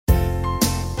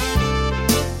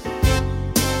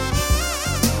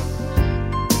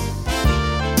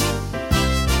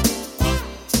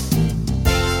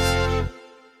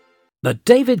The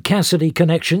David Cassidy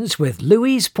Connections with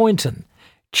Louise Poynton.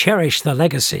 Cherish the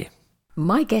legacy.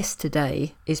 My guest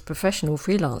today is professional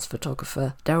freelance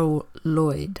photographer Darrell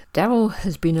Lloyd. Darrell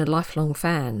has been a lifelong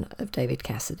fan of David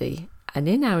Cassidy, and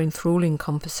in our enthralling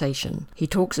conversation, he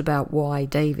talks about why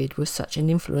David was such an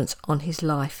influence on his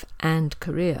life and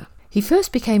career. He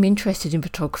first became interested in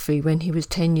photography when he was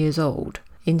 10 years old,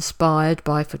 inspired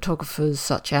by photographers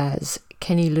such as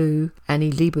Lieu,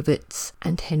 Leibovitz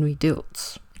and Henry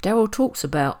Diltz. Darrell talks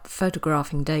about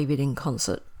photographing David in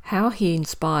concert, how he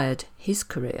inspired his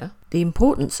career, the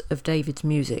importance of David's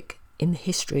music in the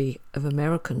history of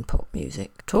American pop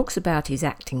music, talks about his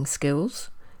acting skills,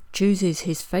 chooses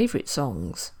his favourite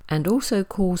songs, and also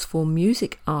calls for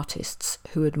music artists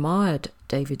who admired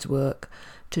David's work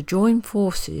to join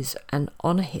forces and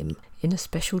honour him in a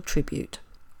special tribute.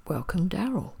 Welcome,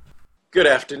 Darrell. Good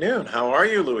afternoon. How are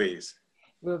you, Louise?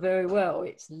 We're very well.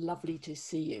 It's lovely to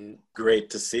see you. Great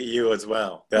to see you as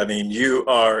well. I mean, you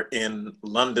are in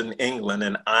London, England,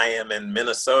 and I am in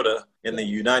Minnesota in the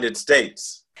United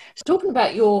States. So talking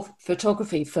about your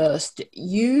photography first,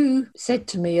 you said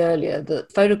to me earlier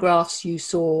that photographs you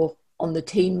saw on the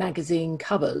teen magazine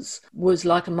covers was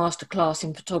like a masterclass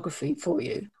in photography for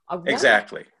you.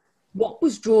 Exactly. What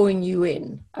was drawing you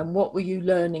in, and what were you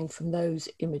learning from those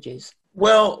images?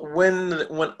 Well,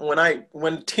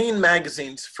 when teen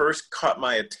magazines first caught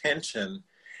my attention,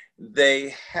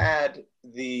 they had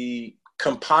the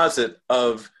composite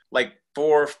of like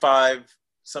 4 or 5,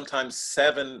 sometimes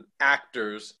 7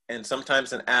 actors and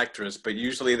sometimes an actress, but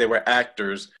usually they were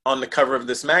actors on the cover of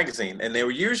this magazine. And they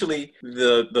were usually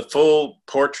the full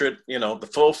portrait, the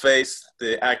full face.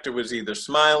 The actor was either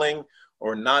smiling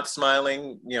or not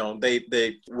smiling.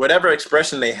 They whatever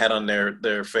expression they had on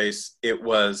their face, it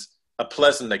was a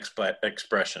pleasant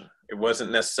expression. It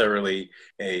wasn't necessarily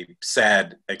a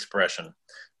sad expression.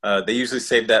 They usually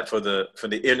saved that for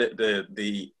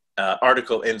the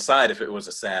article inside if it was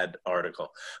a sad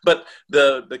article. But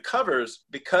the covers,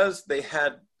 because they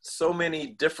had so many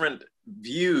different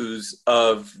views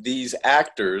of these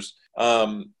actors,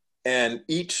 and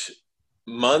each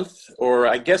month, or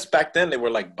I guess back then they were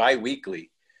like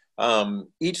bi-weekly.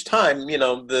 Each time,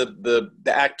 the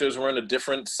actors were in a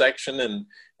different section and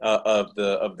of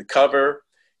the cover,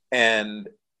 and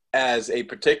as a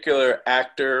particular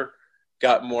actor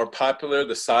got more popular,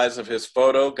 the size of his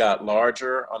photo got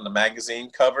larger on the magazine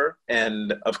cover.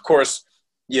 And of course,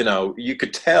 you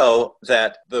could tell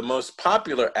that the most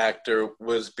popular actor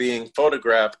was being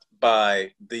photographed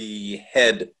by the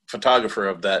head photographer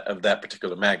of that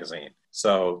particular magazine.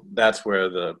 So that's where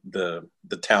the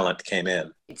talent came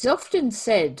in. It's often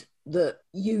said that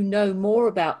you know more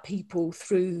about people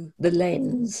through the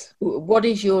lens. What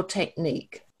is your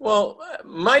technique? Well,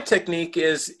 my technique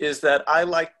is that I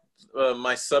like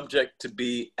my subject to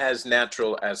be as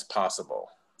natural as possible.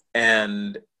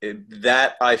 And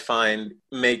that I find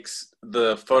makes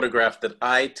the photograph that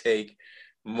I take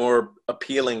more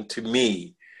appealing to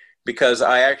me, because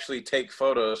I actually take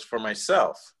photos for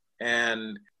myself.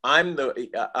 And I'm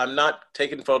not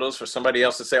taking photos for somebody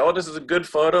else to say, oh, this is a good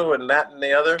photo and that and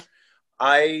the other.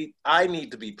 I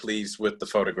need to be pleased with the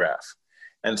photograph.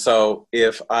 And so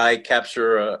if I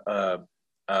capture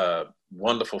a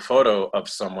wonderful photo of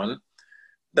someone,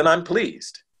 then I'm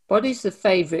pleased. What is the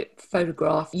favorite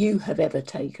photograph you have ever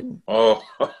taken? Oh,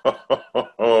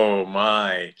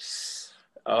 my.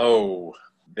 Oh,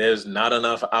 there's not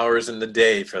enough hours in the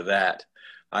day for that.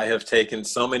 I have taken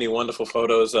so many wonderful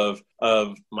photos of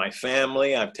my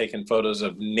family. I've taken photos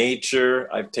of nature.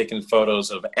 I've taken photos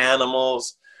of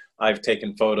animals. I've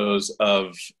taken photos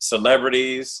of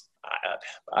celebrities.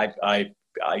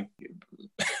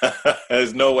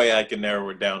 There's no way I can narrow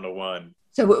it down to one.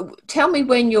 So tell me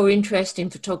when your interest in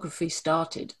photography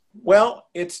started. Well,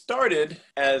 it started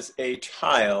as a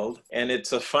child, and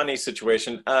it's a funny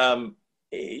situation.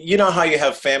 You know how you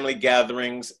have family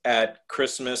gatherings at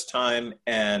Christmas time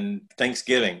and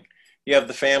Thanksgiving? You have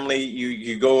the family, you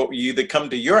either come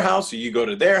to your house or you go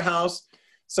to their house.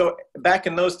 So back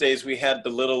in those days, we had the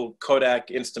little Kodak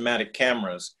Instamatic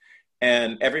cameras,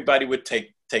 and everybody would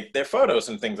take their photos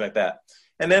and things like that.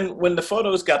 And then when the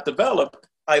photos got developed,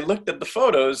 I looked at the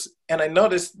photos and I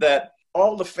noticed that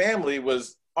all the family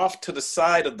was off to the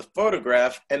side of the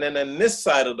photograph. And then in this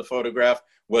side of the photograph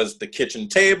was the kitchen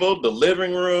table, the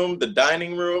living room, the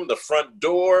dining room, the front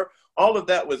door. All of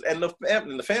that was, and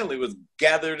the family was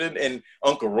gathered in, and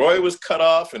Uncle Roy was cut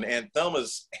off, and Aunt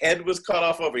Thelma's head was cut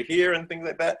off over here, and things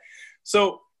like that.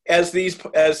 So as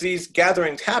these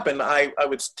gatherings happened, I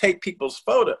would take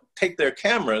take their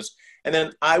cameras, and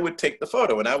then I would take the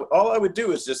photo. And all I would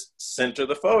do is just center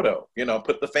the photo,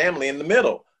 put the family in the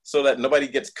middle so that nobody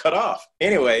gets cut off.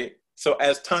 Anyway, so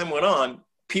as time went on,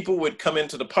 people would come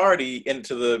into the party,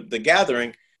 into the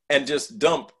gathering, and just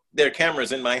dump their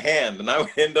cameras in my hand. And I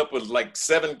would end up with like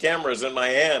 7 cameras in my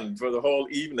hand for the whole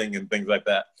evening and things like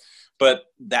that. But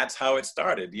that's how it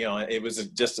started. You know, it was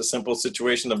just a simple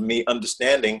situation of me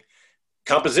understanding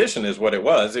composition is what it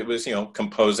was. It was, you know,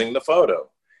 composing the photo.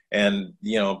 And,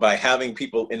 you know, by having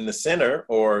people in the center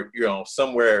or, you know,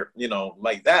 somewhere, you know,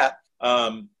 like that,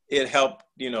 it helped,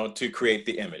 you know, to create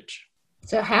the image.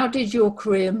 So how did your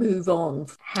career move on?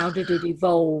 How did it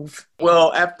evolve?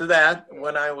 Well, after that,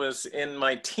 when I was in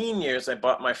my teen years, I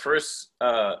bought my first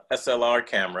SLR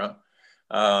camera.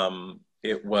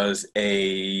 It was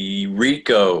a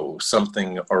Ricoh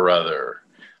something or other.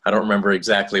 I don't remember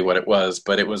exactly what it was,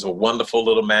 but it was a wonderful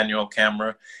little manual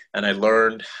camera. And I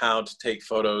learned how to take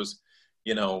photos,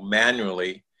 you know,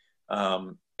 manually.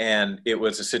 And it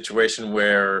was a situation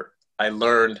where I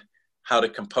learned how to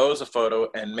compose a photo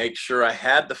and make sure I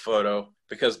had the photo,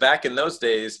 because back in those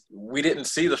days, we didn't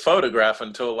see the photograph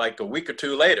until like a week or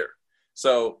 2 later.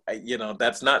 So, you know,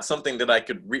 that's not something that I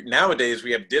could read. Nowadays,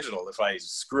 we have digital. If I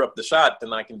screw up the shot,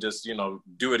 then I can just, you know,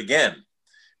 do it again.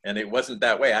 And it wasn't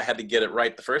that way. I had to get it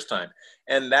right the first time.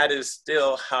 And that is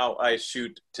still how I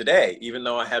shoot today. Even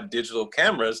though I have digital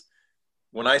cameras,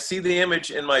 when I see the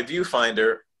image in my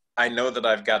viewfinder, I know that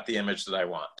I've got the image that I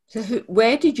want. So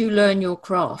where did you learn your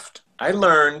craft? I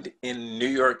learned in New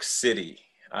York City.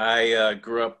 I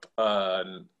grew up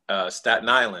on Staten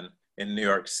Island in New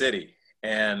York City.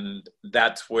 And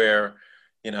that's where,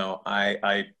 you know,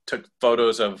 I took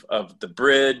photos of the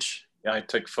bridge. I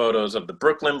took photos of the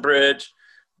Brooklyn Bridge,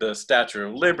 the Statue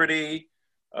of Liberty,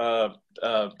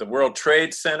 the World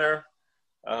Trade Center,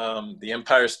 the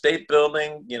Empire State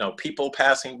Building, you know, people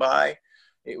passing by.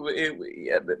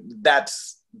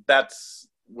 That's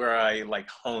where I like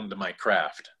honed my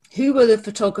craft. Who were the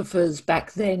photographers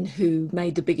back then who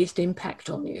made the biggest impact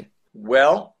on you?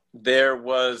 Well, there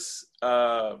was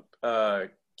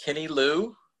Kenny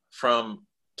Lieu from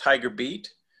Tiger Beat,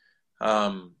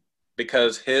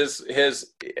 because his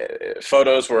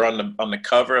photos were on the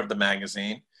cover of the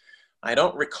magazine. I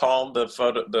don't recall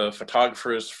the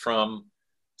photographers from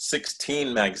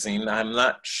 16 magazine. I'm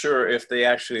not sure if they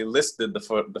actually listed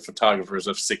the photographers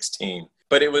of 16,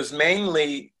 but it was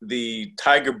mainly the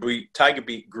Tiger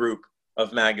Beat group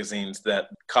of magazines that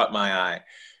caught my eye.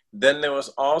 Then there was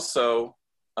also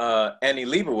Annie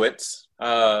Leibovitz.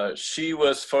 She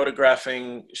was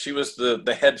photographing. She was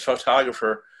the head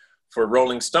photographer for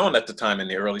Rolling Stone at the time in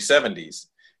the early 70s,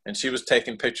 and she was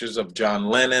taking pictures of John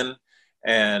Lennon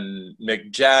and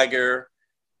Mick Jagger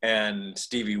and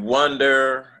Stevie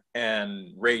Wonder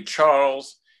and Ray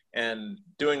Charles, and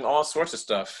doing all sorts of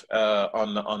stuff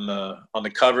on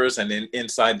the covers and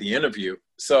inside the interview.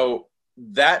 So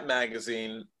that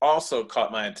magazine also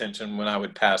caught my attention when I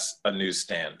would pass a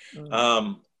newsstand.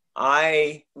 Mm.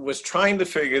 I was trying to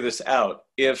figure this out,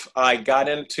 if I got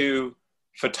into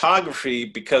photography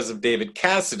because of David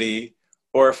Cassidy,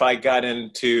 or if I got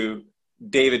into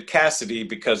David Cassidy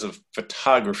because of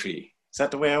photography. Is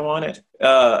that the way I want it?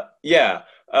 Yeah.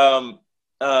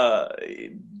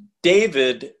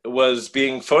 David was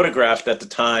being photographed at the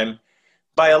time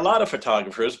by a lot of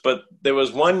photographers, but there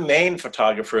was one main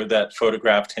photographer that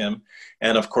photographed him.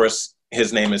 And of course,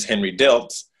 his name is Henry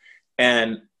Diltz.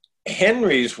 And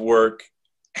Henry's work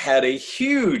had a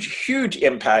huge, huge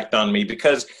impact on me,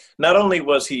 because not only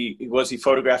was he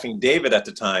photographing David at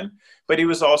the time, but he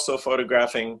was also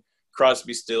photographing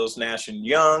Crosby, Stills, Nash and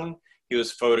Young. He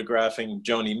was photographing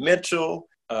Joni Mitchell,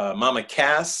 Mama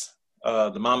Cass,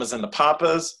 the Mamas and the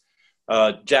Papas,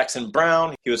 Jackson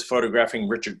Browne. He was photographing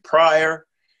Richard Pryor.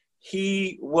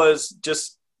 He was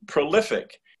just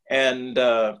prolific. And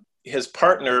his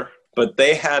partner, but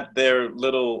they had their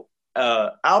little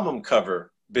album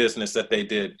cover business that they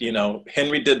did. You know,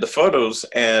 Henry did the photos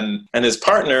and his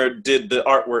partner did the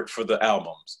artwork for the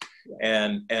albums.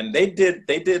 And they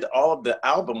did all of the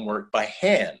album work by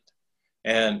hand.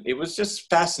 And it was just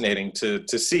fascinating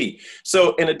to see.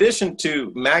 So in addition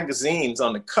to magazines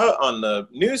on the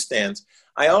newsstands,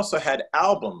 I also had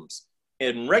albums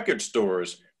in record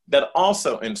stores that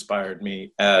also inspired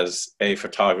me as a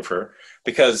photographer,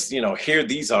 because, you know, here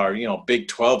these are, you know, big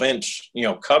 12-inch, you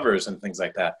know, covers and things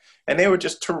like that. And they were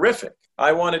just terrific.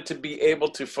 I wanted to be able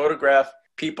to photograph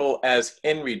people as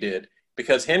Henry did,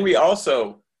 because Henry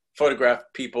also photographed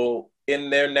people in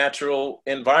their natural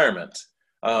environment.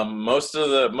 Most of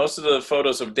the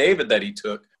photos of David that he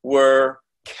took were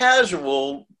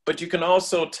casual, but you can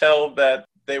also tell that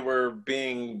they were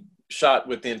being shot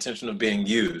with the intention of being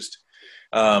used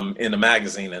in a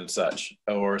magazine and such,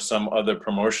 or some other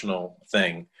promotional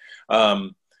thing.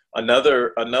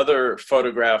 Another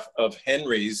photograph of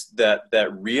Henry's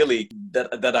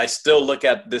that I still look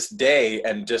at this day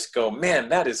and just go, man,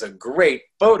 that is a great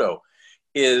photo,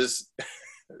 is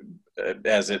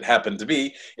as it happened to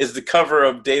be, is the cover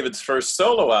of David's first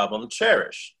solo album,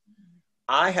 Cherish.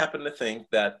 I happen to think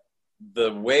that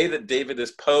the way that David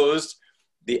is posed,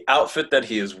 the outfit that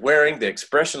he is wearing, the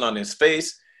expression on his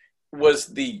face, was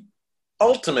the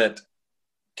ultimate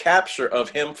capture of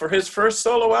him for his first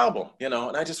solo album, and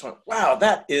I just went, wow,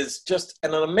 that is just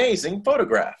an amazing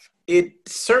photograph. It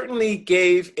certainly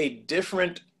gave a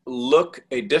different look,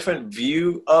 a different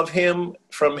view of him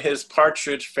from his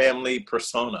Partridge Family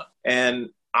persona. And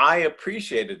I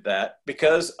appreciated that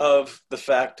because of the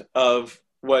fact of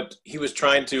what he was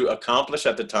trying to accomplish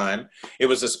at the time. It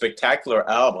was a spectacular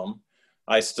album.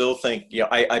 I still think,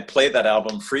 I play that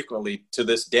album frequently to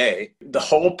this day. The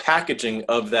whole packaging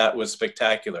of that was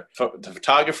spectacular. The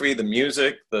photography, the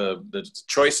music, the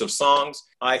choice of songs.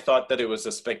 I thought that it was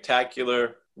a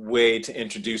spectacular way to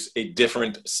introduce a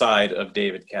different side of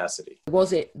David Cassidy.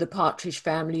 Was it the Partridge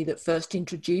Family that first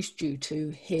introduced you to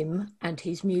him and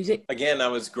his music? Again, I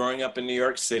was growing up in New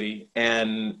York City,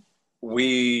 and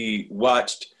we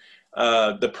watched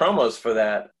the promos for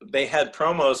that. They had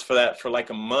promos for that for like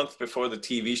a month before the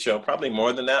TV show, probably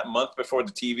more than that, a month before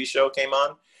the TV show came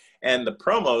on. And the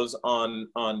promos on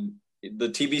the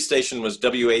TV station was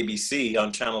WABC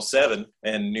on Channel 7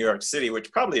 in New York City,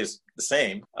 which probably is the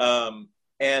same.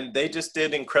 And they just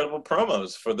did incredible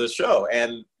promos for the show.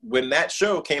 And when that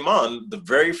show came on, the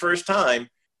very first time,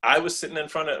 I was sitting in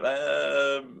front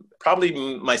of probably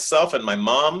myself and my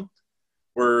mom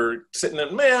were sitting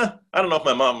in, I don't know if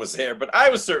my mom was there, but I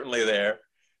was certainly there.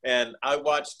 And I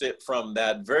watched it from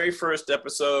that very first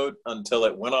episode until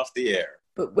it went off the air.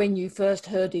 But when you first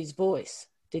heard his voice,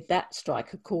 did that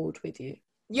strike a chord with you?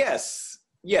 Yes.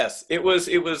 It was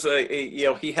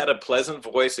he had a pleasant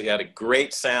voice. He had a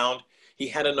great sound. He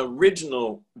had an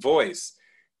original voice.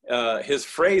 His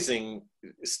phrasing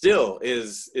still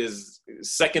is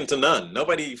second to none.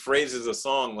 Nobody phrases a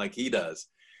song like he does.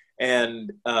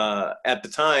 And at the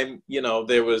time,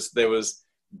 there was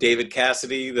David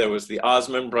Cassidy, there was the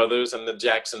Osmond brothers, and the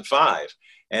Jackson Five.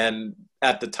 And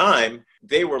at the time,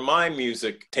 they were my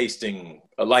music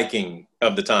liking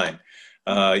of the time.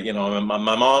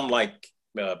 My mom liked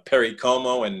Perry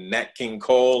Como and Nat King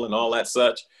Cole and all that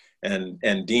such,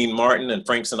 and Dean Martin and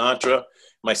Frank Sinatra.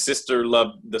 My sister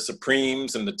loved the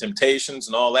Supremes and the Temptations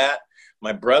and all that.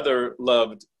 My brother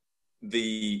loved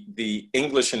the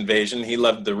English Invasion. He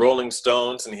loved the Rolling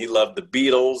Stones, and he loved the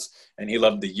Beatles, and he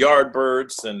loved the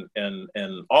Yardbirds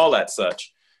and all that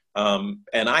such.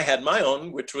 And I had my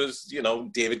own, which was,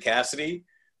 David Cassidy,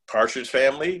 Partridge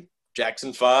Family,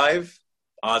 Jackson 5,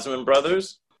 Osmond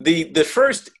Brothers. The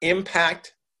first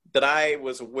impact that I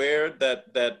was aware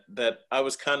that I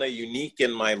was kind of unique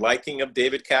in my liking of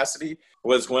David Cassidy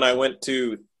was when I went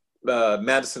to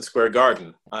Madison Square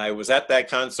Garden. I was at that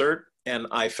concert, and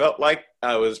I felt like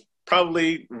I was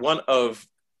probably one of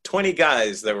 20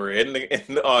 guys that were in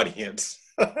the audience.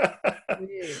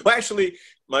 Well, actually,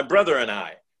 my brother and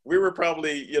I, we were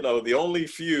probably, the only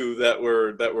few that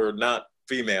were not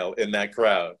female in that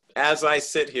crowd. As I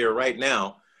sit here right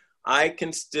now, I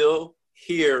can still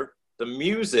hear the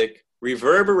music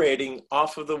reverberating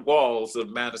off of the walls of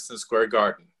Madison Square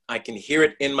Garden. I can hear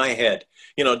it in my head.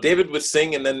 David would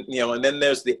sing, and then, and then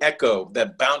there's the echo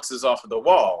that bounces off of the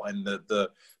wall, and the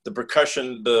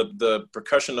percussion, the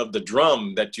percussion of the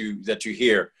drum that you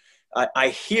hear. I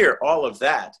hear all of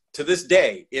that to this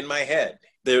day in my head.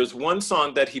 There's one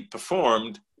song that he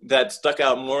performed that stuck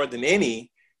out more than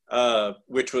any,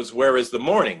 which was "Where Is the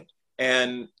Morning?"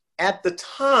 And at the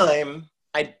time,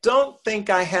 I don't think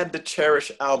I had the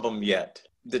Cherish album yet.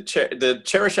 The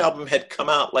Cherish album had come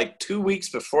out like 2 weeks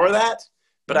before that,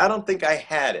 but I don't think I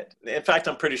had it. In fact,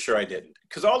 I'm pretty sure I didn't,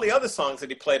 because all the other songs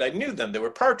that he played, I knew them. They were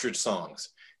Partridge songs.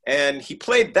 And he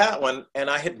played that one, and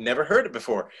I had never heard it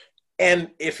before.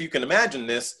 And if you can imagine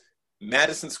this,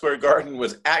 Madison Square Garden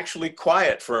was actually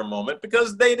quiet for a moment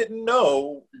because they didn't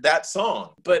know that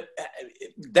song. But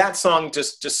that song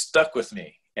just stuck with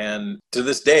me. And to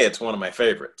this day, it's one of my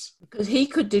favorites. Because he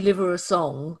could deliver a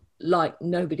song like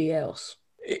nobody else.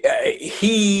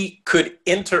 He could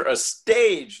enter a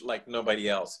stage like nobody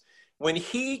else. When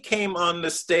he came on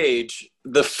the stage,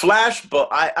 the flashbulb,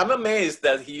 I'm amazed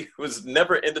that he was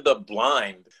never ended up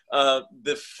blind.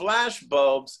 The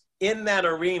flashbulbs in that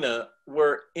arena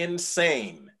were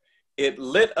insane. It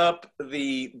lit up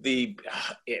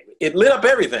it lit up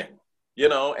everything,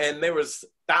 and there was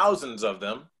thousands of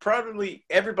them. Probably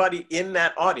everybody in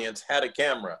that audience had a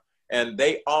camera, and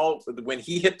they all, when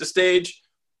he hit the stage,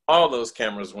 all those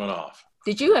cameras went off.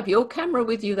 Did you have your camera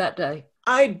with you that day?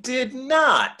 I did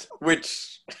not,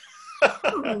 which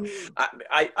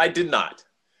I did not.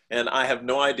 And I have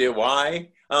no idea why.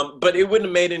 But it wouldn't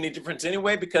have made any difference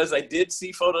anyway, because I did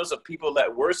see photos of people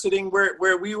that were sitting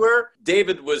where we were.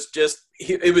 David was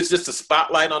it was just a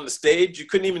spotlight on the stage. You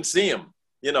couldn't even see him,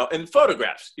 in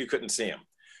photographs, you couldn't see him.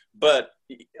 But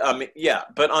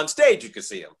but on stage you could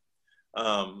see him.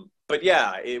 But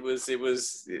yeah,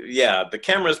 the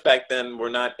cameras back then were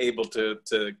not able to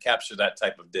capture that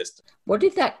type of distance. What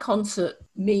did that concert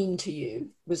mean to you?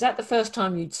 Was that the first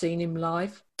time you'd seen him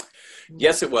live?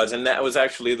 Yes, it was. And that was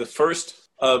actually the first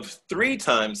of 3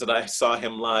 times that I saw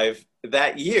him live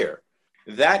that year.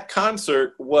 That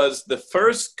concert was the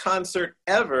first concert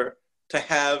ever to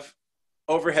have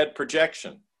overhead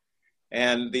projection.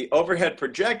 And the overhead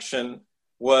projection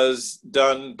was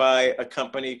done by a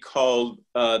company called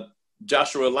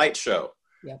Joshua Light Show,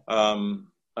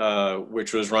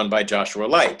 which was run by Joshua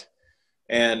Light.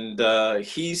 And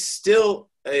he still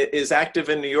is active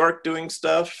in New York doing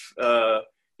stuff.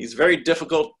 He's very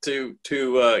difficult to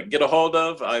get a hold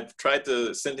of. I've tried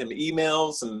to send him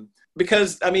emails, and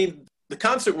because, the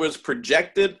concert was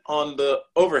projected on the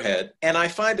overhead, and I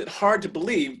find it hard to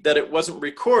believe that it wasn't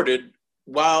recorded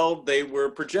while they were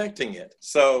projecting it.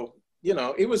 So,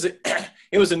 it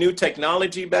was a new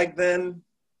technology back then.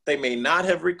 They may not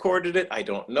have recorded it. I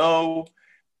don't know.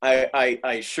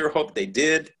 I sure hope they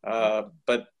did.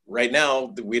 But right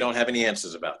now, we don't have any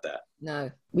answers about that. No,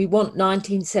 we want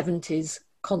 1970s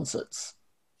concerts.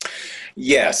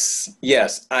 Yes.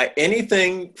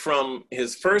 Anything from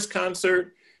his first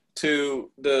concert to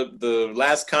the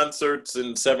last concerts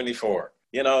in 74.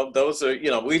 Those are,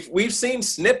 we've seen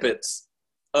snippets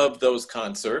of those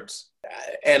concerts.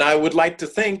 And I would like to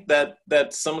think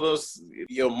that some of those,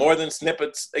 more than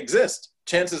snippets exist.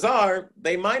 Chances are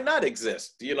they might not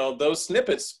exist. Those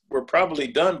snippets were probably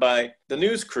done by the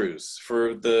news crews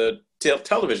for the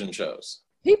television shows.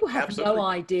 People have no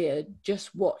idea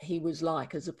just what he was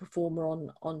like as a performer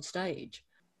on stage.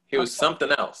 He was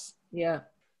something else. Yeah.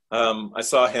 I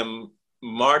saw him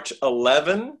March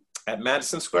 11 at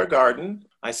Madison Square Garden.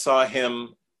 I saw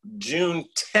him June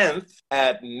 10th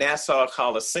at Nassau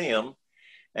Coliseum.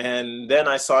 And then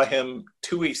I saw him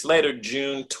 2 weeks later,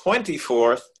 June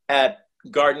 24th at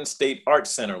Garden State Art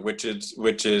Center, which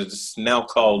is now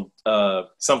called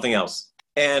something else.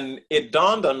 And it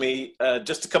dawned on me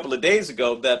just a couple of days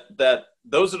ago that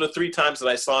those are the 3 times that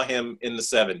I saw him in the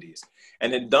 70s.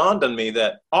 And it dawned on me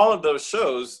that all of those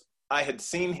shows, I had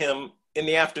seen him in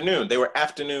the afternoon. They were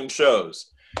afternoon shows.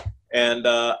 And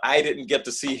I didn't get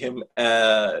to see him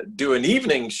do an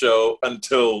evening show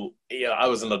until I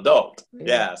was an adult.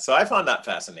 Yeah, so I found that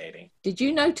fascinating. Did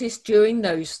you notice during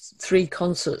those 3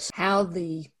 concerts how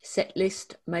the set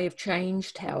list may have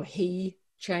changed, how he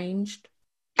changed?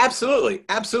 Absolutely.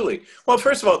 Well,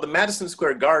 first of all, the Madison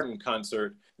Square Garden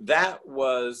concert, that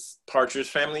was Partridge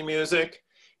Family music.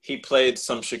 He played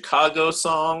some Chicago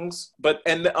songs,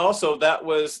 and also that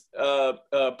was a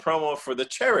promo for the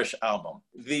Cherish album.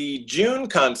 The June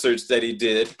concerts that he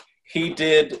did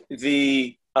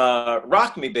the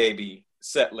Rock Me Baby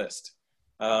set list.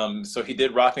 So he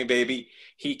did Rock Me Baby.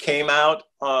 He came out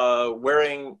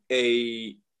wearing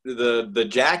the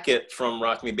jacket from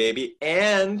Rock Me Baby,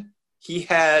 and he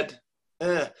had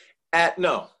at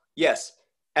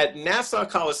Nassau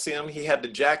Coliseum he had the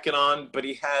jacket on, but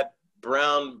he had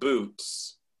brown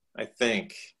boots, I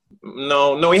think.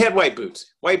 No, he had white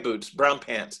boots, brown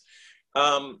pants.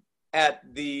 At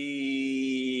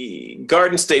the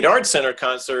Garden State Art Center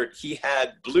concert, he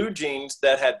had blue jeans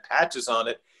that had patches on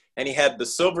it, and he had the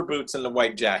silver boots and the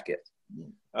white jacket.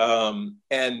 And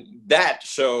that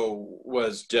show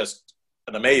was just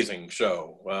an amazing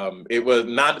show. It was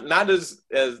not as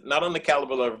not on the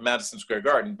caliber of Madison Square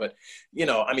Garden, but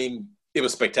it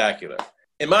was spectacular.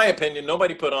 In my opinion,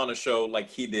 nobody put on a show like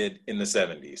he did in the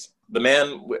 70s. The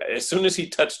man, as soon as he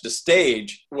touched the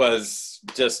stage, was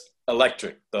just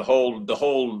electric. The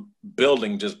whole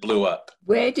building just blew up.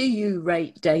 Where do you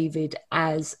rate David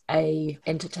as a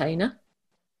entertainer?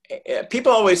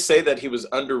 People always say that he was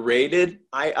underrated.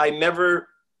 I never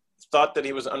thought that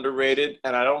he was underrated,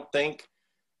 and I don't think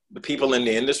the people in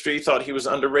the industry thought he was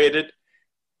underrated.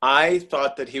 I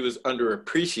thought that he was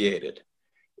underappreciated.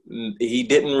 He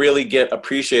didn't really get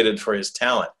appreciated for his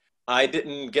talent. I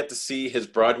didn't get to see his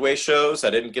Broadway shows. I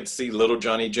didn't get to see Little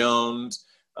Johnny Jones.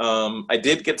 I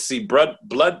did get to see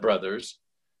Blood Brothers,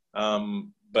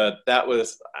 but that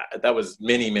was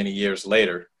many, many years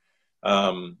later.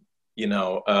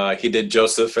 He did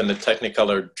Joseph and the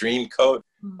Technicolor Dreamcoat.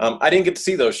 I didn't get to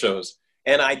see those shows.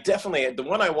 And I definitely, the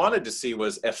one I wanted to see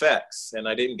was FX, and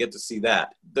I didn't get to see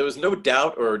that. There was no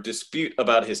doubt or dispute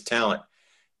about his talent.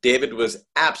 David was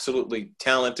absolutely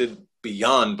talented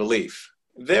beyond belief.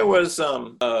 There was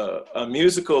a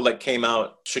musical that came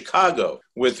out, Chicago,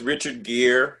 with Richard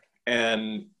Gere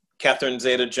and Catherine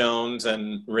Zeta-Jones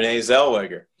and Renee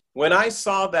Zellweger. When I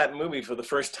saw that movie for the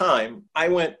first time, I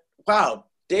went, wow,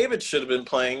 David should have been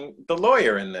playing the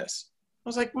lawyer in this. I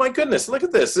was like, my goodness, look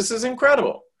at this. This is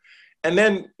incredible. And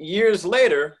then years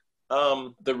later,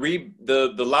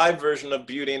 the live version of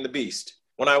Beauty and the Beast.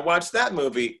 When I watched that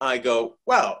movie, I go,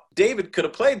 wow, David could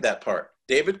have played that part.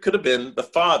 David could have been the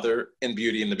father in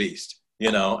Beauty and the Beast,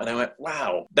 you know? And I went,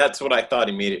 wow, that's what I thought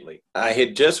immediately. I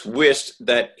had just wished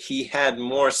that he had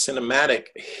more cinematic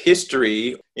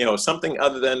history, you know, something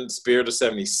other than Spirit of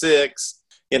 76.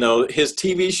 You know, his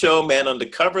TV show, Man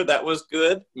Undercover, that was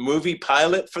good. Movie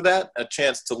pilot for that, A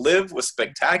Chance to Live, was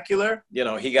spectacular. You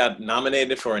know, he got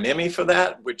nominated for an Emmy for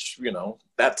that, which, you know,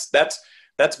 that's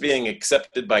being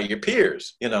accepted by your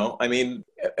peers. You know, I mean,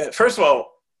 first of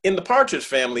all, in the Partridge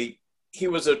Family, he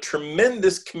was a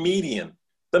tremendous comedian.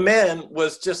 The man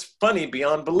was just funny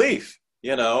beyond belief.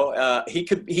 You know, he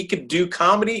could do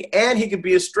comedy and he could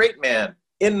be a straight man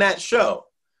in that show.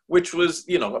 Which was,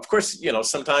 you know, of course, you know,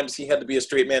 sometimes he had to be a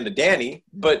straight man to Danny,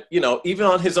 but, you know, even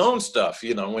on his own stuff,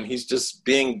 you know, when he's just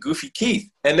being Goofy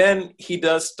Keith. And then he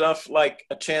does stuff like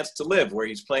A Chance to Live, where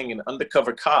he's playing an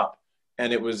undercover cop.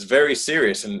 And it was very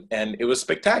serious and it was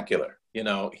spectacular. You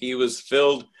know, he was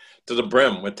filled to the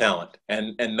brim with talent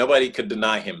and nobody could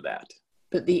deny him that.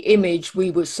 But the image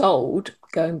we were sold,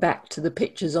 going back to the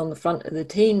pictures on the front of the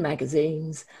teen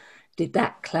magazines, did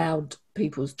that cloud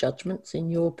people's judgments, in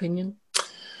your opinion?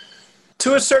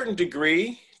 To a certain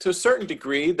degree,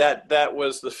 that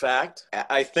was the fact.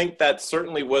 I think that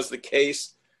certainly was the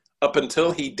case up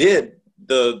until he did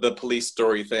the police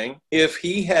story thing. If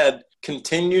he had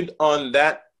continued on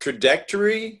that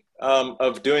trajectory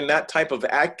of doing that type of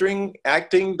acting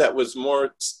that was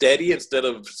more steady instead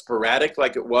of sporadic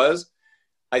like it was,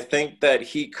 I think that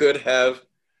he could have,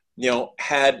 you know,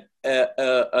 had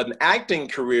an acting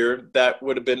career that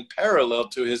would have been parallel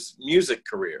to his music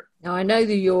career. Now, I know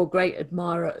that you're a great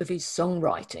admirer of his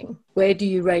songwriting. Where do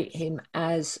you rate him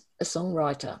as a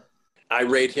songwriter? I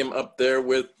rate him up there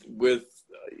with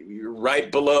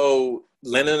right below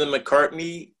Lennon and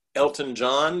McCartney, Elton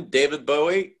John, David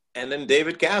Bowie, and then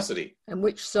David Cassidy. And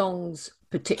which songs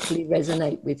particularly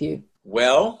resonate with you?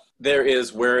 Well, there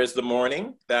is Where Is the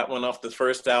Morning, that one off the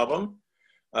first album.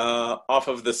 Off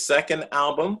of the second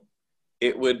album,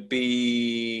 it would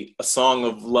be A Song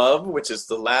of Love, which is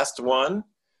the last one.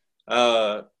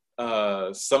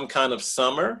 Some Kind of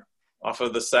Summer, off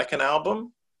of the second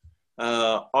album.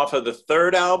 Off of the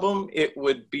third album, it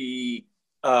would be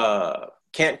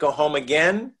Can't Go Home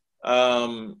Again.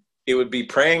 It would be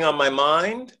Praying on My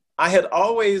Mind. I had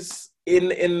always,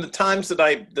 in the times that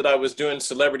I was doing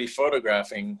celebrity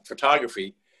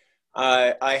photography,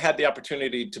 I had the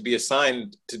opportunity to be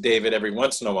assigned to David every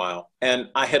once in a while. And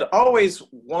I had always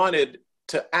wanted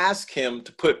to ask him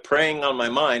to put Praying on My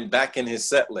Mind back in his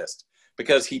set list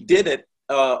because he did it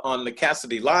on the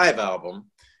Cassidy Live album.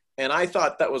 And I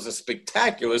thought that was a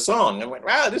spectacular song. I went,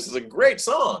 wow, this is a great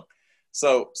song.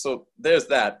 So there's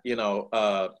that, you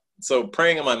know. So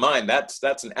Praying on My Mind,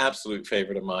 that's an absolute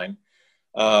favorite of mine.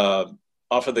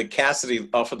 Off of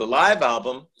the Live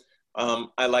album,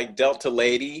 I like Delta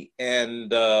Lady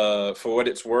and For What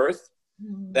It's Worth.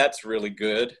 That's really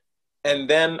good. And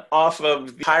then off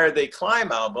of the Higher They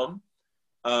Climb album,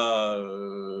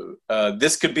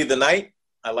 This Could Be the Night.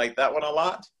 I like that one a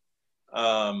lot.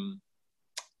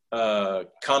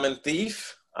 Common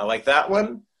Thief. I like that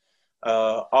one.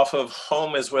 Off of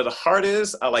Home Is Where the Heart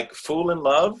Is. I like Fool in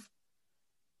Love.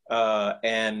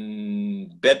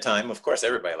 And Bedtime. Of course,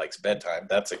 everybody likes Bedtime.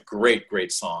 That's a great,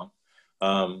 great song.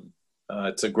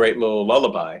 It's a great little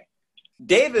lullaby.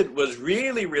 David was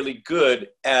really, really good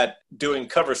at doing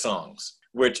cover songs,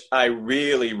 which I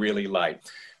really, really liked.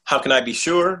 How Can I Be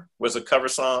Sure was a cover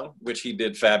song, which he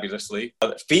did fabulously.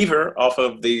 Fever off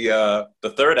of the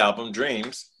third album,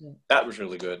 Dreams, that was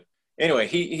really good. Anyway,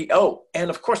 and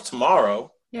of course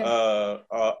Tomorrow,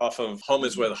 off of Home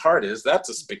Is Where the Heart Is. That's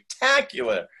a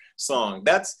spectacular song.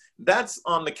 That's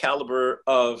on the caliber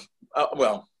of,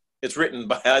 it's written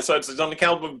by, so it's on the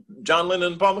caliber of John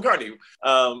Lennon and Paul McCartney.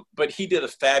 But he did a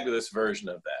fabulous version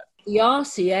of that. The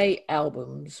RCA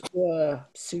albums were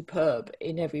superb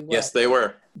in every way. Yes, they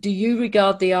were. Do you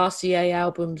regard the RCA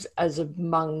albums as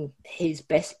among his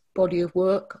best body of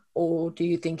work, or do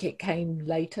you think it came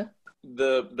later?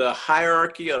 The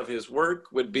hierarchy of his work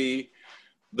would be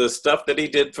the stuff that he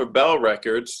did for Bell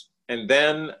Records and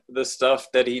then the stuff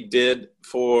that he did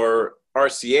for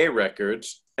RCA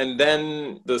Records, and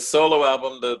then the solo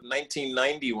album, the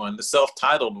 1990 one, the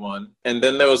self-titled one, and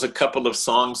then there was a couple of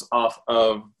songs off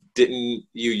of Didn't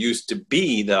You Used to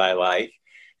Be that I like.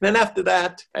 And then after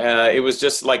that, it was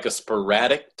just like a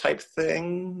sporadic type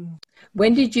thing.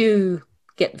 When did you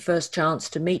get the first chance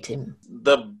to meet him?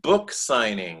 The book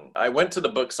signing. I went to the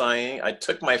book signing. I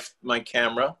took my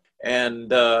camera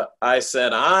and I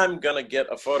said, I'm going to get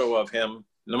a photo of him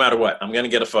no matter what. I'm going to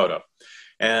get a photo.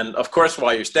 And of course,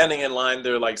 while you're standing in line,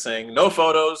 they're like saying, no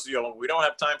photos, we don't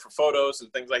have time for photos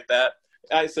and things like that.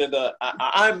 I said,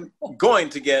 I'm going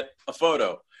to get a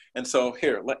photo. And so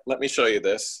here, let me show you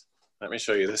this. Let me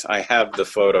show you this. I have the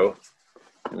photo.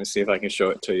 Let me see if I can show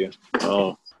it to you.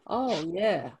 Oh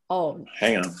yeah. Oh,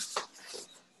 hang on.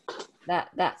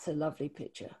 That's a lovely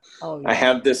picture. Oh, yeah. I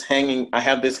have this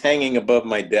hanging above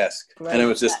my desk. Great. And it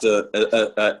was just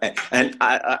and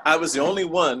I was the only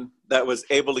one that was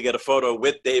able to get a photo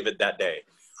with David that day.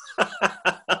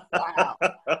 Wow.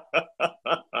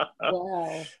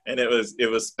 Wow. And it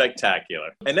was spectacular.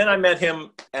 And then I met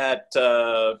him at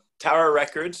Tower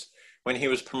Records when he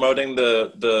was promoting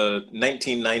the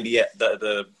 1990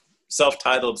 the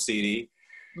self-titled CD.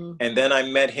 Mm. And then I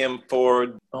met him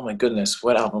for, oh my goodness,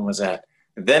 what album was that?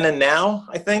 Then and Now,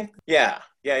 I think. Yeah.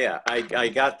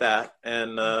 I got that,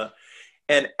 and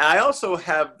I also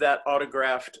have that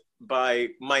autographed by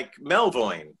Mike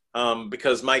Melvoin,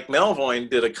 because Mike Melvoin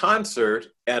did a concert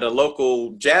at a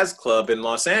local jazz club in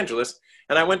Los Angeles,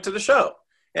 and I went to the show.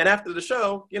 And after the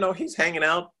show, he's hanging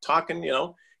out, talking,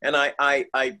 and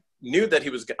I knew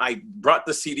that I brought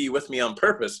the CD with me on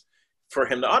purpose for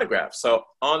him to autograph. So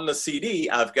on the CD,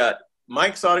 I've got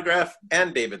Mike's autograph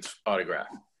and David's autograph,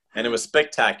 and it was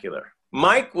spectacular.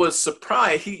 Mike was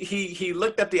surprised. He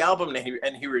looked at the album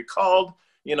and he recalled,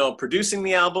 producing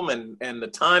the album and the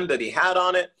time that he had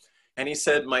on it. And he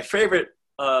said, my favorite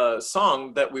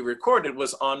song that we recorded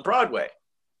was On Broadway.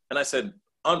 And I said,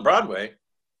 On Broadway?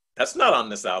 That's not on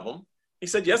this album. He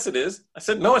said, yes, it is. I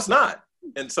said, no, it's not.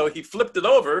 And so he flipped it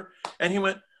over and he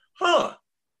went,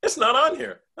 it's not on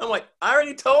here. I'm like, I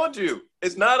already told you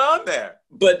it's not on there.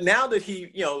 But now that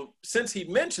he, since he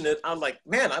mentioned it, I'm like,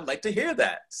 man, I'd like to hear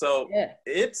that. So yeah.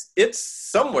 It's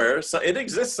somewhere. So it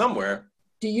exists somewhere.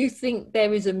 Do you think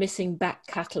there is a missing back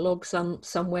catalogue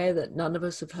somewhere that none of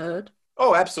us have heard?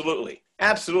 Oh, absolutely.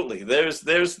 Absolutely. There's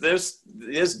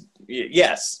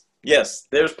yes.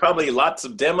 There's probably lots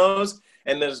of demos,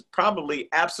 and there's probably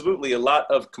absolutely a lot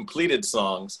of completed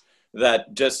songs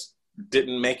that just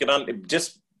didn't make it on,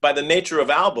 just by the nature of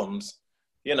albums.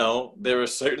 There are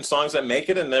certain songs that make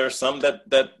it, and there are some that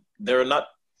there are not,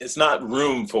 it's not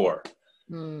room for,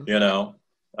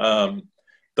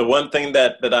 The one thing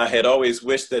that I had always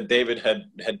wished that David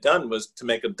had done was to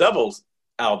make a double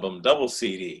album, double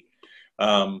CD,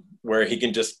 where he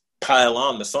can just pile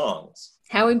on the songs.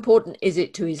 How important is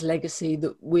it to his legacy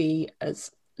that we,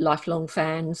 as lifelong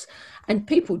fans and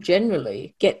people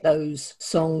generally, get those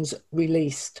songs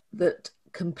released that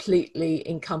completely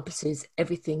encompasses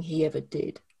everything he ever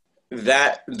did?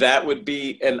 That would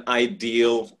be an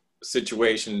ideal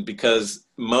situation, because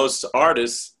most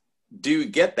artists do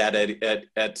get that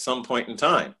at some point in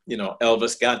time.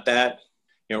 Elvis got that.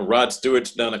 Rod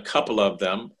Stewart's done a couple of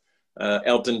them.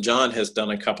 Elton John has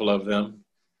done a couple of them.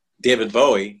 David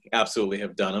Bowie absolutely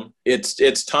have done them.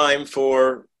 It's time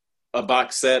for a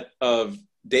box set of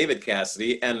David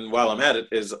Cassidy, and while I'm at it,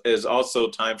 is also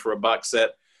time for a box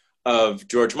set of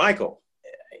George Michael.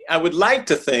 I would like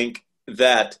to think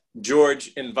that George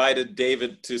invited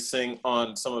David to sing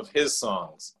on some of his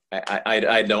songs.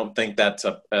 I don't think that's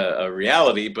a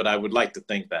reality, but I would like to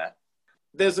think that.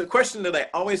 There's a question that I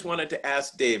always wanted to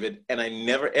ask David, and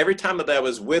every time that I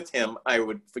was with him, I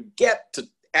would forget to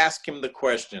ask him the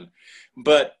question.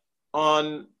 But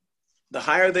on The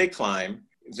Higher They Climb,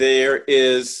 there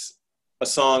is a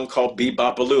song called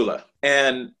Bebopalula,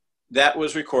 and that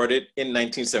was recorded in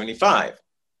 1975.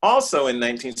 Also in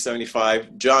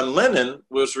 1975, John Lennon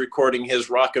was recording his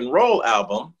rock and roll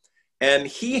album, and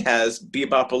he has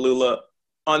Bebopalula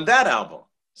on that album.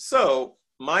 So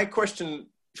my question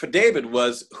for David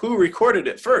was, who recorded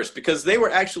it first? Because they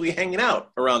were actually hanging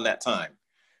out around that time.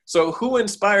 So who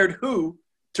inspired who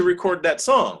to record that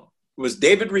song? Was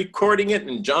David recording it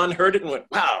and John heard it and went,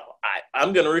 wow,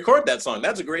 I'm going to record that song.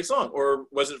 That's a great song. Or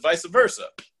was it vice versa?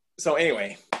 So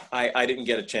anyway, I didn't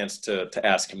get a chance to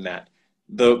ask him that.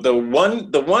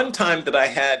 The one time that I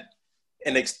had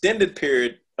an extended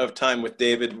period of time with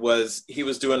David was he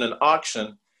was doing an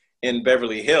auction in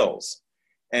Beverly Hills.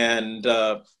 And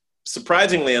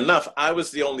surprisingly enough, I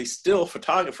was the only still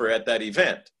photographer at that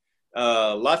event.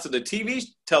 Lots of the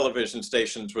television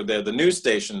stations were there. The news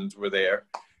stations were there.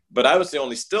 But I was the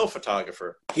only still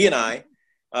photographer. He and I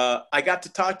got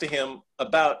to talk to him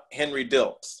about Henry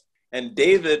Diltz. And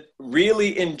David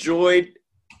really enjoyed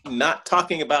not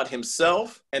talking about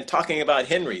himself and talking about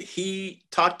Henry. He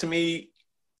talked to me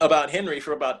about Henry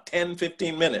for about 10,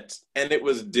 15 minutes, and it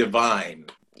was divine.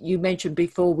 You mentioned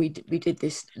before we did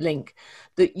this link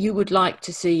that you would like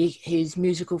to see his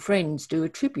musical friends do a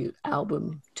tribute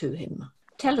album to him.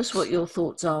 Tell us what your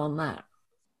thoughts are on that.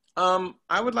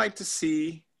 I would like to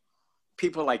see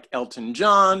people like Elton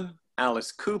John,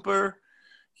 Alice Cooper,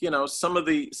 some of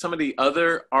the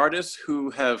other artists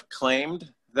who have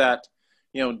claimed that,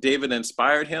 David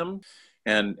inspired him,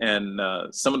 and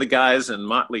some of the guys in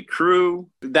Motley Crue,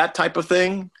 that type of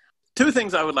thing. Two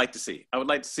things I would like to see. I would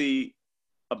like to see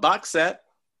a box set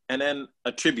and then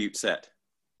a tribute set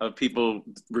of people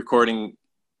recording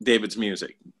David's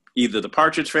music, either the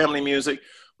Partridge Family music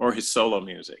or his solo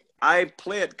music. I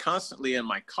play it constantly in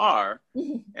my car,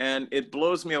 and it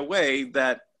blows me away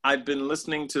that I've been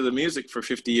listening to the music for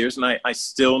 50 years and I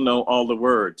still know all the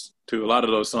words to a lot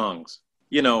of those songs.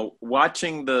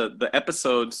 Watching the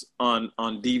episodes on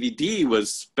DVD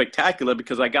was spectacular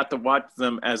because I got to watch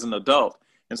them as an adult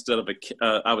instead of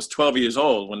I was 12 years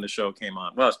old when the show came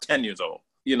on. Well, I was 10 years old.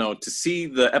 To see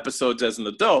the episodes as an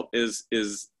adult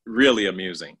is really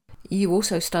amusing. You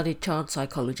also studied child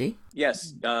psychology.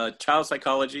 Yes, child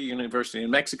psychology, University of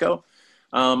Mexico.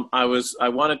 I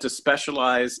wanted to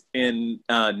specialize in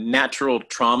natural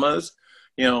traumas,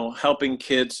 helping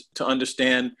kids to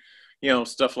understand,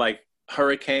 stuff like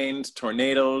hurricanes,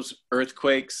 tornadoes,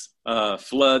 earthquakes,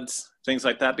 floods, things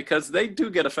like that, because they do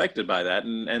get affected by that.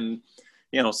 And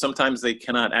sometimes they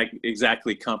cannot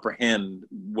exactly comprehend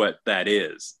what that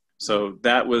is. So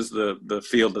that was the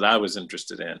field that I was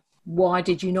interested in. Why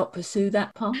did you not pursue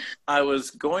that path? I was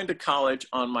going to college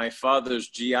on my father's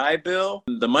GI Bill.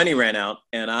 The money ran out,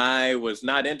 and I was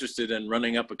not interested in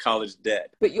running up a college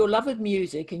debt. But your love of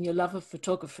music and your love of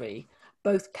photography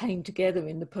both came together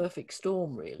in the perfect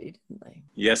storm, really, didn't they?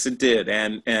 Yes, it did.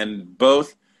 And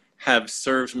both have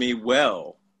served me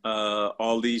well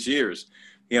all these years.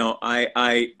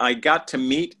 I got to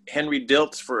meet Henry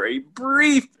Diltz for a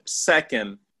brief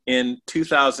second in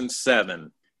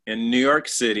 2007. In New York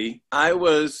City. I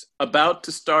was about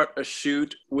to start a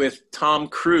shoot with Tom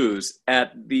Cruise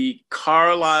at the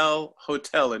Carlisle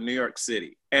Hotel in New York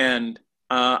City. And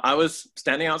I was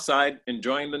standing outside,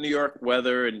 enjoying the New York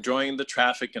weather, enjoying the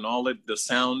traffic and all the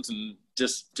sounds, and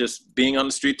just being on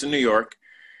the streets of New York,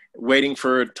 waiting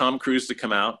for Tom Cruise to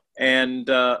come out. And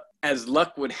as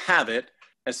luck would have it,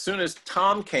 as soon as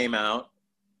Tom came out,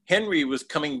 Henry was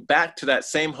coming back to that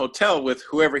same hotel with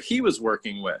whoever he was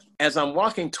working with. As I'm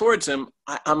walking towards him,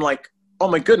 I'm like, oh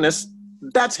my goodness,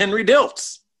 that's Henry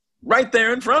Diltz right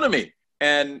there in front of me.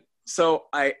 And so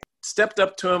I stepped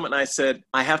up to him and I said,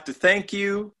 I have to thank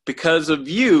you. Because of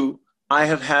you, I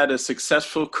have had a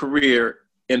successful career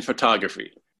in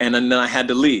photography. And then I had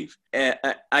to leave. And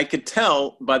I could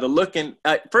tell by the look in,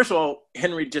 first of all,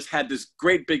 Henry just had this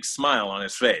great big smile on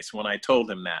his face when I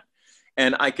told him that.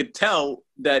 And I could tell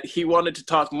that he wanted to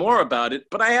talk more about it,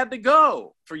 but I had to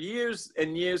go. For years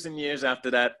and years and years after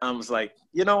that, I was like,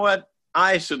 you know what?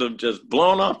 I should have just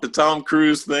blown off the Tom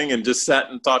Cruise thing and just sat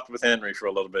and talked with Henry for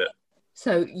a little bit.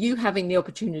 So you having the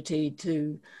opportunity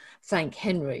to thank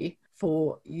Henry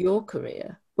for your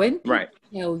career, when people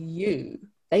tell you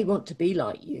they want to be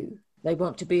like you, they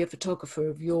want to be a photographer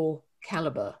of your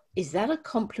caliber, is that a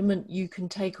compliment you can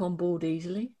take on board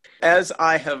easily? As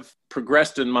I have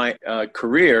progressed in my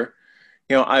career,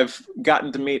 I've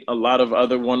gotten to meet a lot of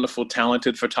other wonderful,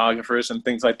 talented photographers and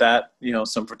things like that.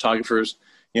 Some photographers,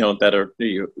 that are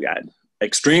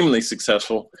extremely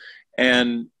successful.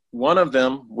 And one of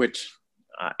them, which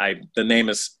the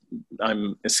name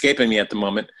I'm escaping me at the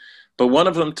moment, but one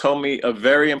of them told me a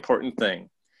very important thing.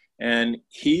 And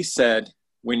he said,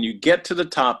 when you get to the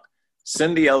top,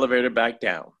 send the elevator back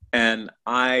down. And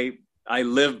I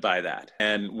live by that.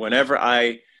 And whenever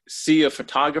I see a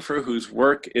photographer whose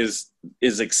work is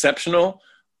exceptional,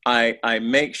 I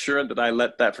make sure that I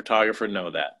let that photographer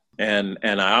know that. And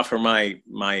I offer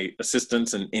my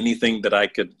assistance in anything that I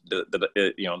could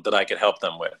that I could help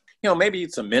them with. Maybe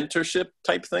it's a mentorship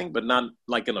type thing, but not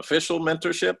like an official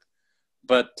mentorship.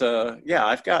 But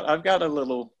I've got a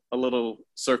little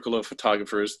circle of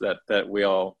photographers that we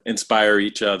all inspire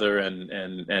each other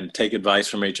and take advice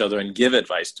from each other and give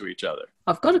advice to each other.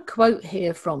 I've got a quote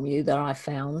here from you that I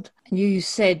found. You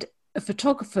said, a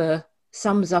photographer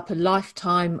sums up a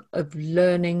lifetime of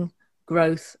learning,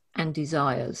 growth and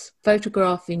desires.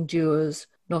 Photograph endures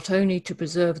not only to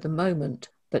preserve the moment,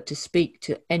 but to speak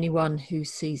to anyone who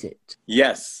sees it.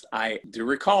 Yes, I do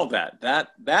recall that.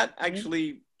 That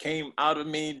actually came out of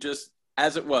me just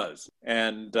as it was.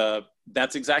 And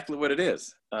that's exactly what it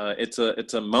is.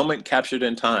 It's a moment captured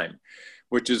in time,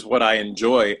 which is what I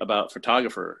enjoy about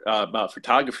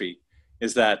photography,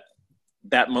 is that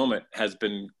moment has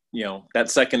been,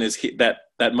 that second is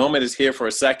that moment is here for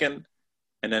a second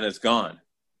and then it's gone.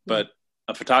 But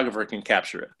a photographer can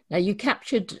capture it. Now, you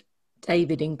captured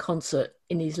David in concert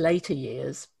in his later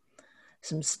years,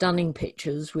 some stunning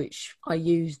pictures, which I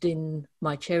used in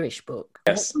my Cherish book.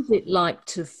 Yes. What was it like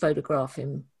to photograph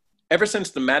him? Ever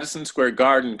since the Madison Square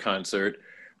Garden concert,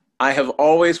 I have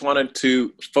always wanted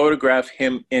to photograph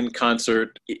him in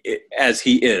concert as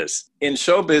he is. In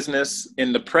show business,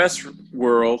 in the press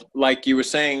world, like you were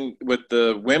saying with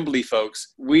the Wembley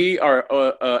folks, we are,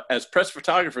 as press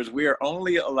photographers, we are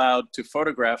only allowed to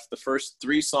photograph the first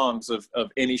 3 songs of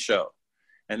any show.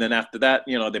 And then after that,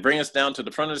 they bring us down to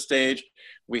the front of the stage.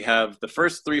 We have the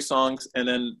first 3 songs, and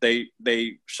then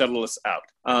they shuttle us out.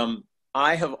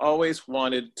 I have always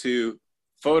wanted to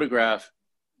photograph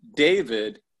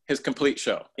David, his complete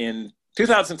show. In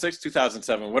 2006,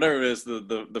 2007, whatever it is,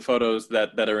 the photos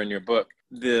that are in your book,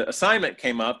 the assignment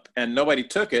came up and nobody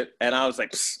took it. And I was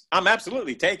like, I'm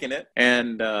absolutely taking it.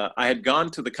 And I had gone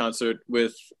to the concert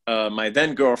with my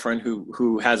then girlfriend,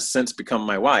 who has since become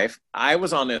my wife. I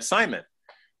was on the assignment.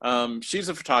 She's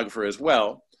a photographer as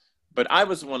well, but I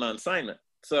was the one on assignment.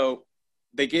 So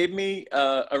they gave me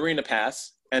arena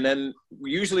pass. And then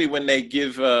usually when they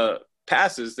give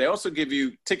passes, they also give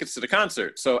you tickets to the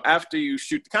concert. So after you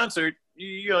shoot the concert,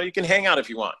 you can hang out if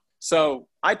you want. So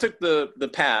I took the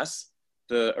pass,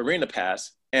 the arena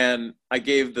pass, and I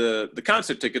gave the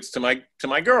concert tickets to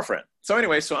my girlfriend. So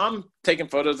anyway, so I'm taking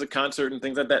photos of the concert and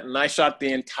things like that, and I shot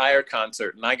the entire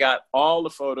concert, and I got all the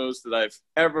photos that I've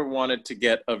ever wanted to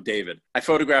get of David. I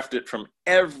photographed it from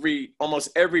almost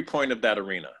every point of that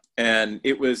arena, and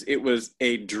it was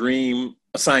a dream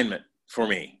assignment for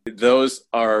me. Those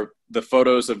are the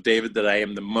photos of David that I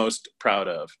am the most proud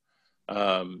of.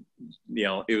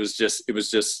 It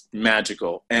was just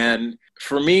magical. And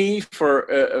for me, for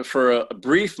a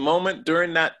brief moment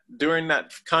during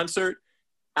that concert,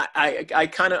 I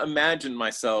kind of imagined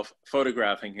myself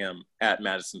photographing him at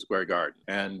Madison Square Garden.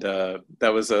 And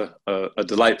that was a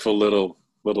delightful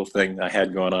little thing I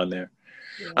had going on there.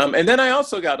 Yeah. And then I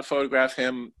also got to photograph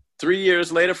him 4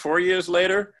 years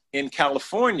later in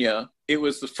California. It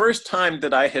was the first time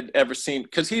that I had ever seen,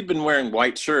 because he'd been wearing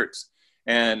white shirts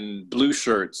and blue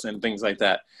shirts and things like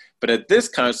that. But at this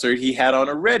concert, he had on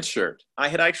a red shirt. I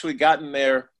had actually gotten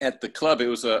there at the club. It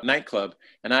was a nightclub,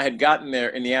 and I had gotten there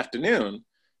in the afternoon.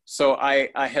 So I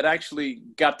had actually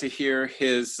got to hear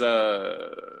his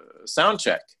sound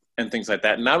check and things like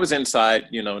that. And I was inside,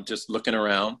 just looking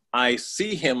around. I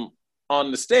see him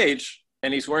on the stage,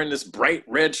 and he's wearing this bright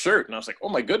red shirt. And I was like, oh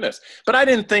my goodness. But I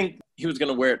didn't think he was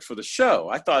going to wear it for the show.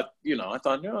 I thought,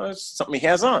 it's something he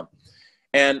has on.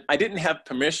 And I didn't have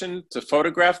permission to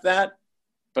photograph that,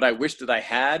 but I wished that I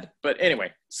had. But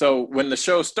anyway, so when the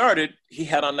show started, he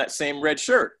had on that same red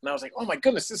shirt. And I was like, oh my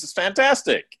goodness, this is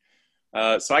fantastic.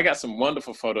 So I got some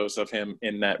wonderful photos of him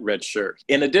in that red shirt.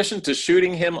 In addition to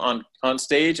shooting him on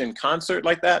stage in concert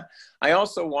like that, I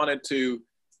also wanted to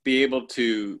be able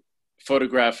to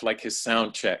photograph like his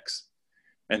sound checks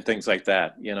and things like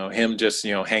that. Him just,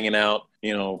 hanging out,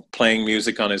 playing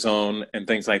music on his own and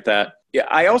things like that. Yeah,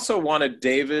 I also wanted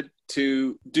David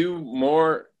to do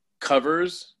more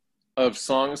covers of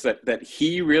songs that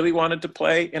he really wanted to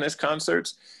play in his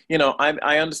concerts.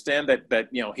 I understand that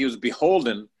he was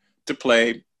beholden to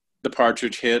play the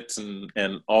Partridge hits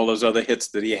and all those other hits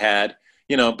that he had,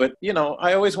 but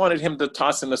I always wanted him to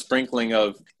toss in a sprinkling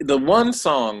of the one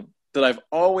song that I've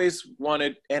always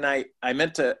wanted, and I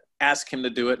meant to ask him to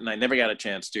do it, and I never got a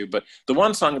chance to, but the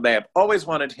one song that I've always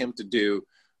wanted him to do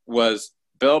was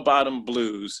Bell Bottom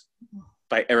Blues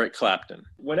by Eric Clapton.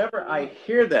 Whenever I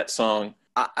hear that song,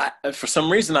 I for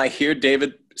some reason I hear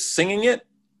David singing it.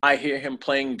 I hear him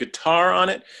playing guitar on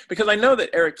it, because I know that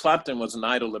Eric Clapton was an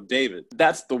idol of David.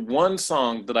 That's the one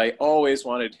song that I always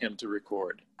wanted him to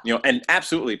record, and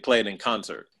absolutely play it in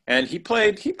concert. And he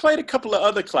played a couple of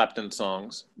other Clapton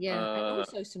songs. Yeah, and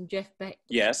also some Jeff Beck.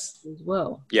 Yes. As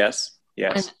well. Yes.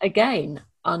 And again,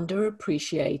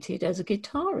 underappreciated as a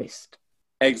guitarist.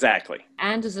 Exactly.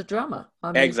 And as a drummer.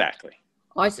 Exactly.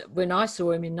 When I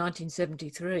saw him in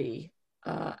 1973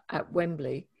 at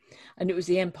Wembley, and it was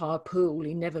the Empire Pool,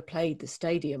 he never played the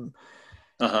stadium.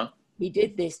 Uh-huh. He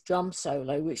did this drum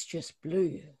solo, which just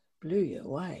blew you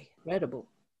away. Incredible.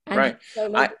 And right.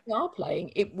 Solo guitar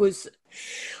playing, it was...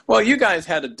 Well, you guys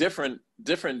had a different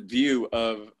view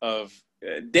of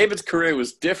David's career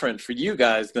was different for you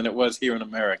guys than it was here in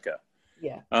America.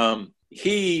 Yeah.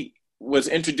 He was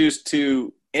introduced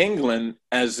to England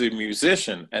as a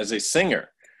musician, as a singer,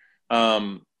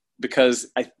 because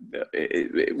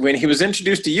when he was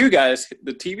introduced to you guys,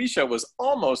 the TV show was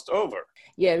almost over.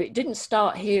 Yeah, it didn't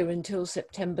start here until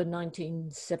September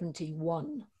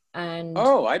 1971. And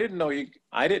I didn't know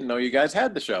you guys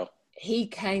had the show. He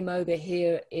came over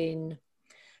here in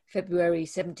February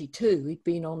 72. He'd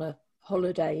been on a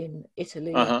holiday in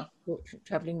Italy,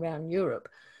 traveling around Europe,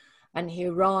 and he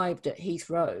arrived at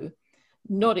Heathrow,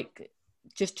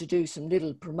 just to do some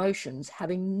little promotions,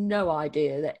 having no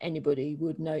idea that anybody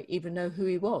would even know who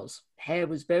he was. Hair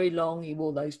was very long. He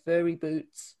wore those furry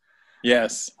boots.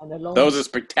 Yes, those are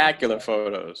spectacular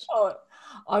photos. Oh,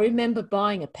 I remember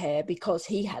buying a pair because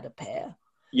he had a pair.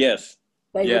 Yes.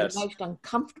 They were the most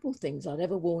uncomfortable things I'd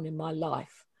ever worn in my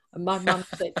life. And my mum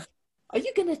said, are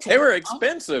you going to take them off? They were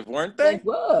expensive, weren't they? They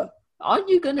were. Are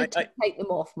you going to take them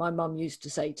off? My mum used to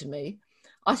say to me.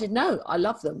 I said, no, I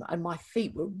love them. And my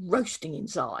feet were roasting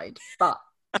inside. But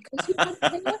because you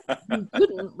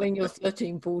couldn't, when you're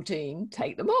 13, 14,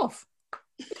 take them off.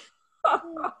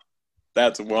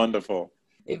 That's wonderful.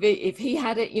 If he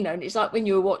had it, and it's like when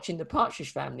you were watching the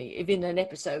Partridge Family, if in an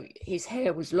episode his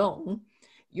hair was long,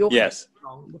 your hair was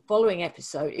long. The following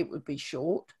episode, it would be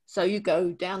short. So you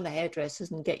go down the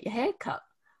hairdressers and get your hair cut.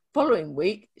 Following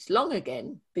week, it's long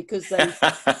again because they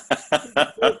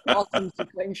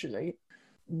sequentially.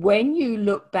 When you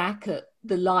look back at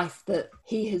the life that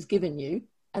he has given you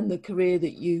and the career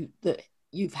that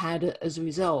you've had as a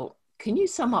result, can you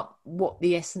sum up what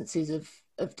the essence is of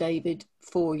David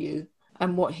for you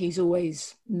and what he's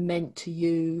always meant to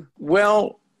you?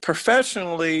 Well,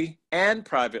 professionally and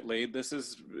privately, this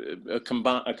is a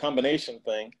combination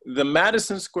thing. The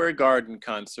Madison Square Garden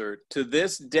concert, to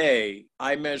this day,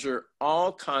 I measure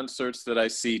all concerts that I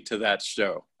see to that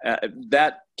show.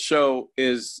 That show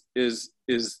is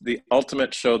the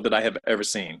ultimate show that I have ever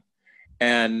seen.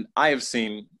 And I have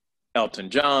seen Elton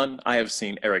John, I have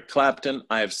seen Eric Clapton,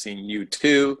 I have seen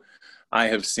U2, I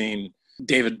have seen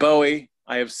David Bowie,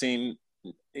 I have seen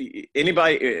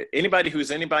anybody who's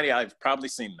anybody, I've probably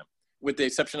seen them, with the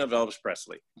exception of Elvis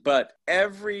Presley. But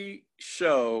every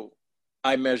show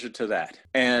I measure to that.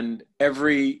 And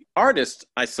every artist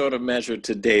I sort of measure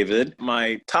to David.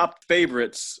 My top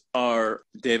favorites are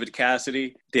David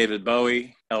Cassidy, David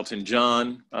Bowie, Elton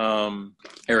John,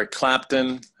 Eric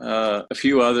Clapton, a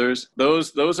few others.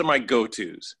 Those are my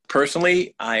go-tos.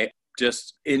 Personally, I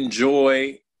just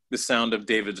enjoy the sound of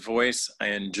David's voice. I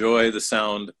enjoy the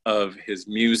sound of his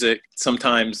music.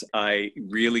 Sometimes I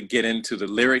really get into the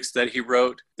lyrics that he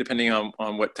wrote, depending on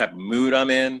what type of mood I'm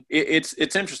in.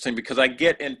 It's interesting because I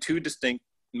get in two distinct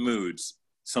moods.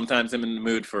 Sometimes I'm in the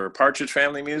mood for Partridge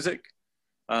Family music,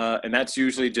 and that's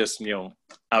usually just,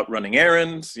 out running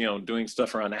errands, doing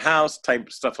stuff around the house,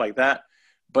 type stuff like that.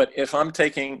 But if I'm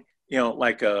taking,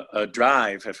 like a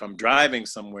drive, if I'm driving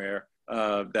somewhere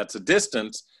that's a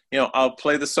distance, I'll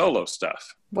play the solo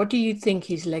stuff. What do you think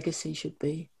his legacy should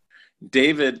be?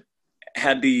 David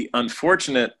had the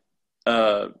unfortunate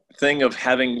thing of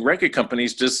having record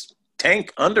companies just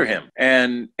tank under him.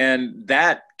 And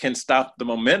that can stop the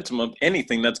momentum of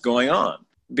anything that's going on.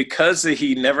 Because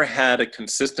he never had a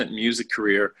consistent music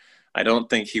career, I don't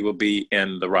think he will be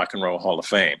in the Rock and Roll Hall of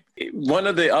Fame. One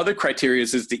of the other criteria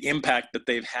is the impact that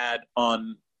they've had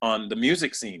on the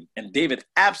music scene. And David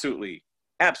absolutely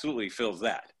fills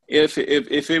that. If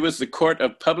it was the court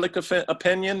of public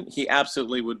opinion, he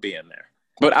absolutely would be in there.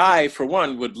 But I, for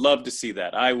one, would love to see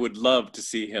that. I would love to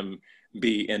see him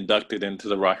be inducted into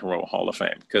the Rock and Roll Hall of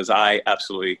Fame because I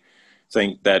absolutely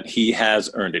think that he has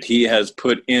earned it. He has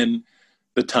put in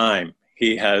the time.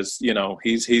 He has,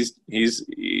 he's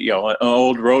an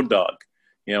old road dog.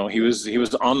 He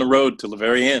was on the road till the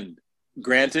very end.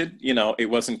 Granted, it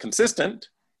wasn't consistent.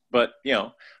 But,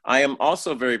 I am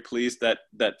also very pleased that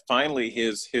finally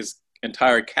his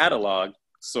entire catalog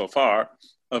so far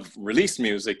of released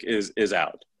music is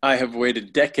out. I have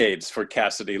waited decades for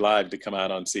Cassidy Live to come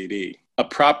out on CD. A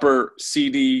proper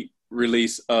CD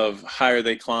release of Higher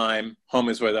They Climb, Home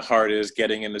Is Where the Heart Is,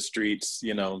 Getting in the Streets,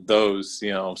 those.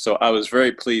 So I was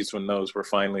very pleased when those were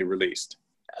finally released.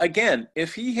 Again,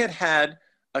 if he had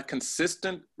a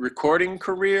consistent recording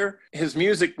career, his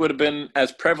music would have been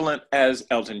as prevalent as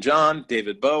Elton John,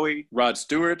 David Bowie, Rod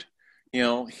Stewart.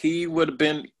 He would have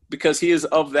been, because he is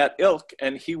of that ilk,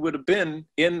 and he would have been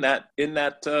in that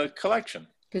collection.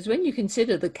 Because when you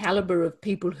consider the caliber of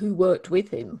people who worked with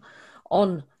him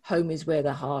on Home Is Where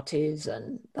the Heart Is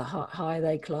and the Higher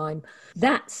They Climb,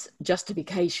 that's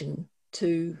justification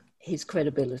to his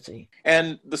credibility.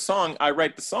 And the song, I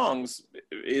Write the Songs,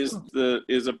 is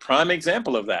a prime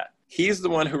example of that. He's the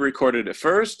one who recorded it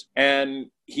first, and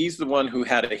he's the one who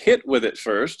had a hit with it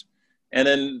first. And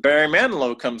then Barry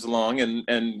Manilow comes along and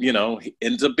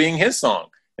ends up being his song.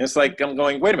 And it's like, I'm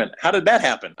going, wait a minute, how did that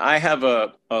happen? I have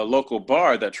a local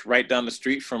bar that's right down the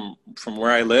street from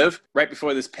where I live. Right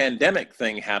before this pandemic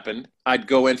thing happened, I'd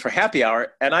go in for happy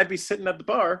hour, and I'd be sitting at the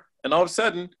bar, and all of a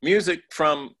sudden, music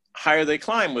from Higher They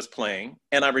Climb was playing,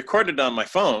 and I recorded it on my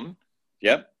phone.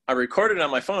 Yep, I recorded it on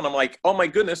my phone. I'm like, oh my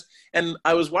goodness. And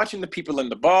I was watching the people in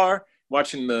the bar,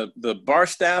 watching the bar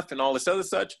staff and all this other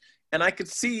such, and I could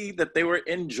see that they were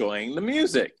enjoying the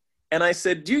music. And I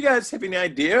said, do you guys have any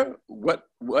idea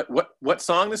what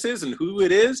song this is and who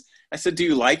it is? I said, do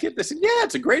you like it? They said, yeah,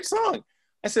 it's a great song.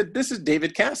 I said, this is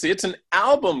David Cassidy. It's an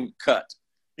album cut.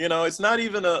 It's not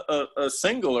even a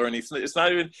single or anything.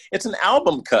 It's an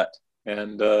album cut.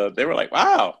 And they were like,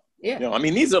 wow. Yeah.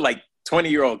 These are like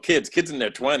 20-year-old kids in their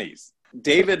 20s.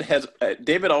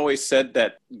 David always said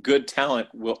that good talent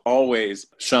will always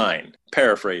shine,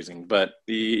 paraphrasing, but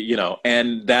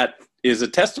and that is a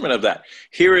testament of that.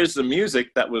 Here is the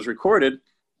music that was recorded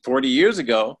 40 years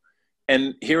ago,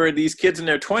 and here are these kids in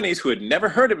their 20s who had never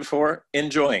heard it before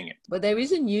enjoying it. But there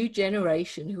is a new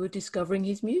generation who are discovering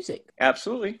his music.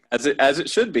 Absolutely, as it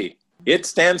should be.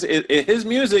 His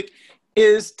music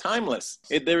is timeless.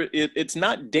 It's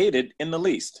not dated in the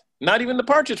least. Not even the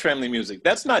Partridge Family music.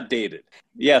 That's not dated.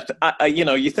 Yeah,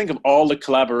 you think of all the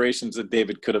collaborations that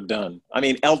David could have done.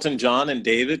 Elton John and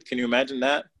David, can you imagine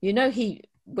that? He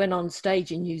went on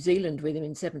stage in New Zealand with him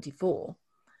in 1974.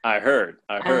 I heard.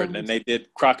 And they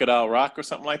did Crocodile Rock or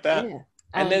something like that. Yeah.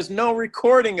 And there's no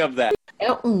recording of that.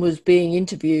 Elton was being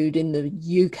interviewed in the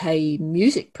UK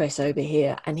music press over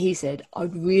here, and he said,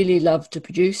 I'd really love to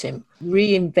produce him,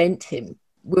 reinvent him.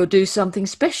 We'll do something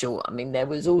special. There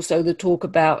was also the talk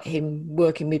about him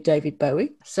working with David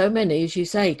Bowie. So many, as you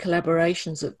say,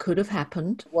 collaborations that could have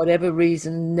happened, whatever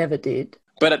reason, never did.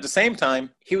 But at the same time,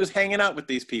 he was hanging out with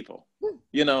these people, so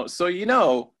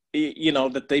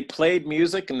that they played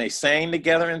music and they sang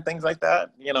together and things like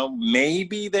that.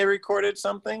 Maybe they recorded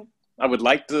something. I would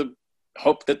like to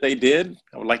hope that they did.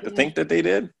 I would like to think that they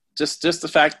did. Just the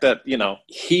fact that,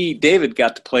 David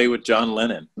got to play with John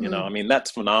Lennon, that's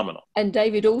phenomenal. And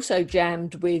David also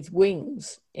jammed with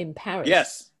Wings in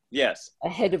Paris. Yes.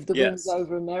 Ahead of the Wings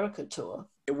Over America tour.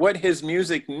 What his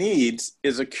music needs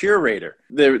is a curator.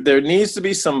 There needs to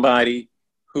be somebody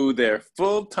who their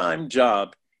full-time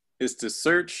job is to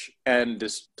search and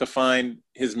to find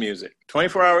his music.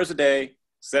 24 hours a day,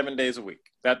 7 days a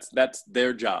week. That's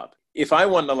their job. If I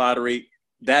won the lottery,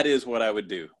 that is what I would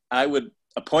do. I would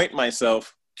appoint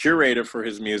myself curator for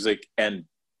his music and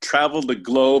travel the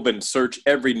globe and search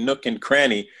every nook and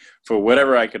cranny for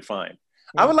whatever I could find.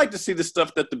 I would like to see the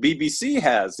stuff that the BBC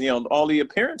has, all the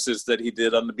appearances that he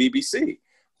did on the BBC.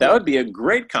 That would be a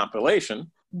great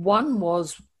compilation. One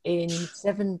was in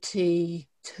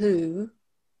 72,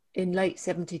 in late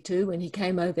 72, when he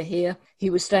came over here. He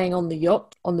was staying on the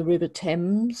yacht on the River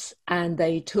Thames, and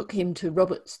they took him to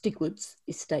Robert Stigwood's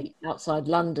estate outside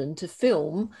London to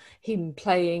film him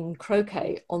playing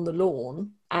croquet on the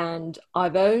lawn. And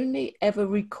I've only ever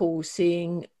recall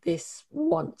seeing this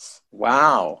once.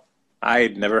 Wow.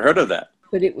 I'd never heard of that.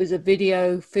 But it was a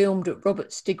video filmed at Robert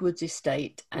Stigwood's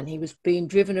estate, and he was being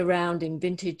driven around in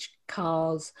vintage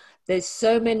cars. There's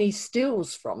so many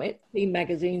stills from it. The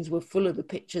magazines were full of the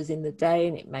pictures in the day,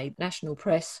 and it made national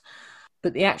press.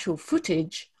 But the actual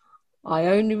footage, I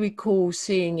only recall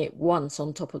seeing it once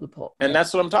on Top of the Pops. And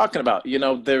that's what I'm talking about.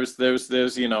 There's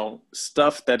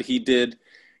stuff that he did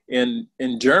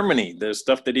in Germany. There's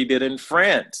stuff that he did in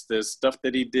France. There's stuff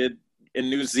that he did in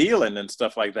New Zealand and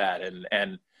stuff like that.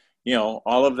 And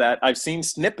all of that. I've seen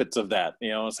snippets of that.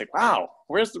 It's like, wow,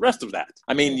 where's the rest of that?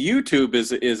 YouTube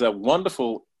is a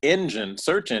wonderful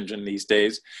search engine these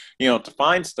days, to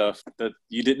find stuff that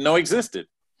you didn't know existed.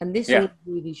 And this all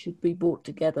really should be brought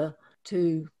together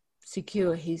to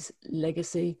secure his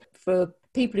legacy for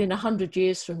people in 100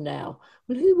 years from now.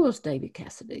 Well, who was David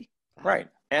Cassidy? Right.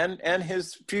 And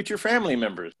his future family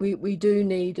members. We do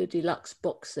need a deluxe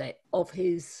box set of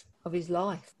his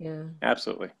life. Yeah.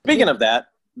 Absolutely. Speaking of that,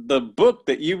 the book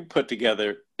that you put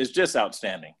together is just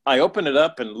outstanding. I open it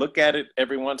up and look at it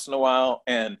every once in a while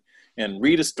and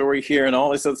read a story here and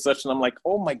all this other such. And I'm like,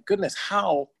 oh my goodness,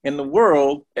 how in the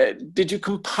world did you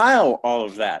compile all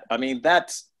of that?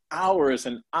 That's hours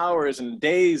and hours and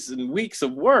days and weeks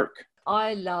of work.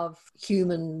 I love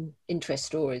human interest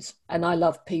stories, and I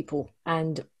love people.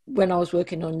 And when I was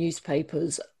working on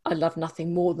newspapers, I loved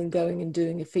nothing more than going and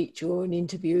doing a feature or an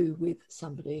interview with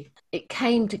somebody. It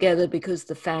came together because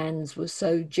the fans were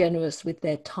so generous with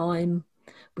their time,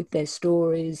 with their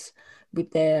stories,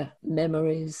 with their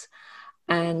memories.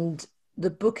 And the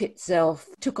book itself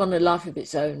took on a life of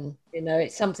its own. You know,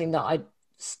 it's something that I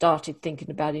started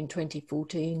thinking about in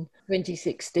 2014,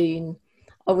 2016.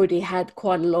 I already had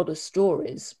quite a lot of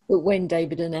stories, but when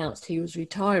David announced he was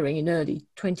retiring in early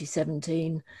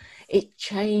 2017, it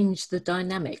changed the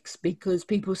dynamics because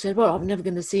people said, well, I'm never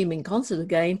going to see him in concert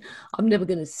again. I'm never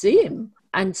going to see him.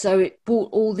 And so it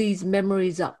brought all these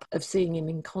memories up of seeing him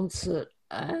in concert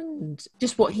and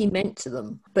just what he meant to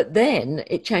them. But then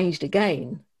it changed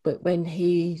again. But when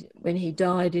he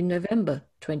died in November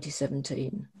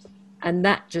 2017, and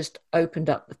that just opened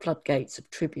up the floodgates of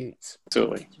tributes.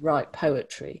 Absolutely. To write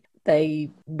poetry. They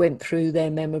went through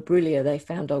their memorabilia. They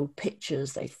found old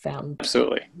pictures. They found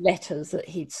Absolutely. letters that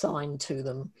he'd signed to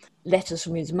them, letters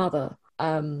from his mother,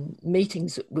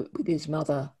 meetings with his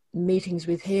mother, meetings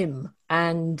with him.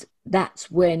 And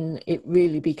that's when it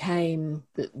really became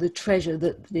the treasure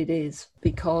that it is,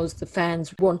 because the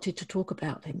fans wanted to talk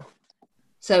about him.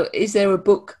 So is there a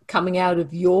book coming out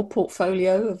of your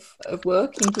portfolio of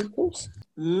work in due course?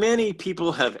 Many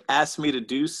people have asked me to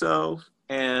do so,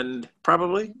 and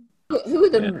probably. Who are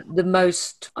the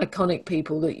most iconic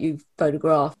people that you've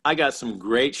photographed? I got some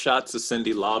great shots of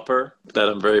Cyndi Lauper that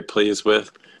I'm very pleased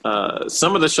with.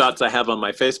 Some of the shots I have on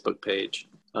my Facebook page,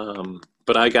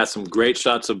 but I got some great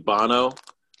shots of Bono,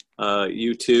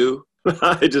 U2.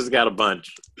 I just got a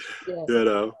bunch, Yes. you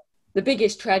know. The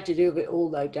biggest tragedy of it all,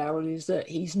 though, Darrell, is that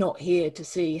he's not here to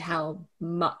see how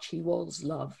much he was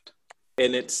loved.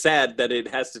 And it's sad that it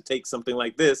has to take something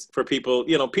like this for people,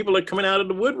 you know, people are coming out of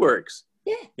the woodworks,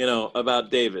 you know,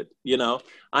 about David. You know,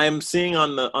 I am seeing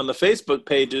on the Facebook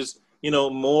pages, you know,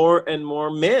 more and more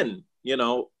men, you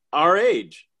know, our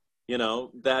age, you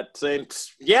know, that saying,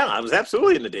 yeah, I was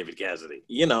absolutely into David Cassidy.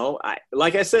 You know,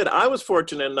 like I said, I was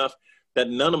fortunate enough that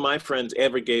none of my friends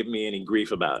ever gave me any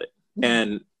grief about it. Mm-hmm.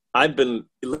 And I've been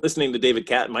listening to David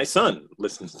Cassidy. My son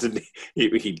listens to me.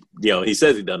 He you know, he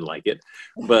says he doesn't like it,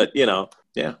 but you know,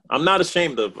 yeah, I'm not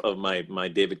ashamed of my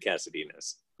David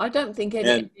Cassidy-ness. I don't think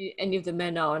any of the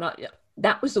men are, and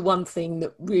that was the one thing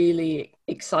that really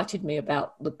excited me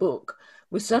about the book,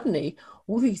 was suddenly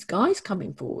all these guys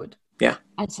coming forward, and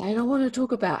saying, "I want to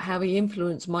talk about how he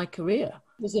influenced my career.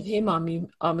 Because of him,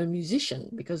 I'm a musician.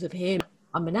 Because of him,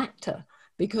 I'm an actor.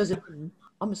 Because of him,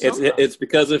 I'm a songwriter. It's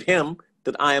because of him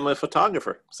that I am a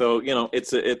photographer." So, you know,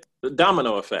 it's a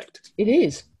domino effect. It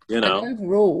is. You know, and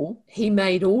overall, he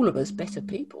made all of us better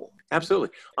people. Absolutely.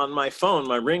 On my phone,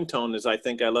 my ringtone is "I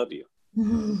Think I Love You."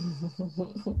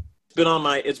 It's been on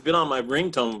my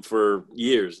ringtone for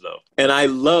years, though. And I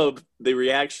love the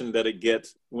reaction that it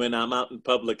gets when I'm out in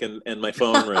public and my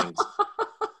phone rings.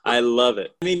 I love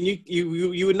it. I mean,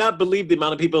 you would not believe the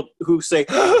amount of people who say,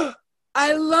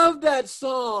 "I love that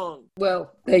song."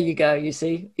 Well, there you go, you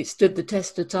see. It stood the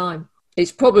test of time.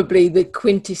 It's probably the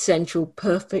quintessential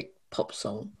perfect pop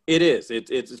song. It is.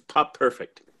 It's pop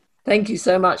perfect. Thank you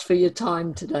so much for your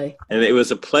time today. And it was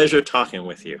a pleasure talking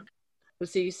with you. We'll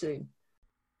see you soon.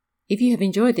 If you have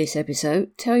enjoyed this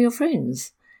episode, tell your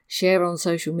friends, share on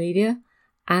social media,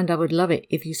 and I would love it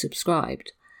if you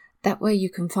subscribed. That way you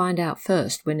can find out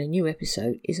first when a new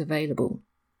episode is available.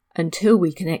 Until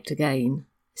we connect again,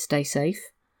 stay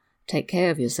safe, take care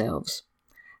of yourselves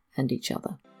and each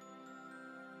other.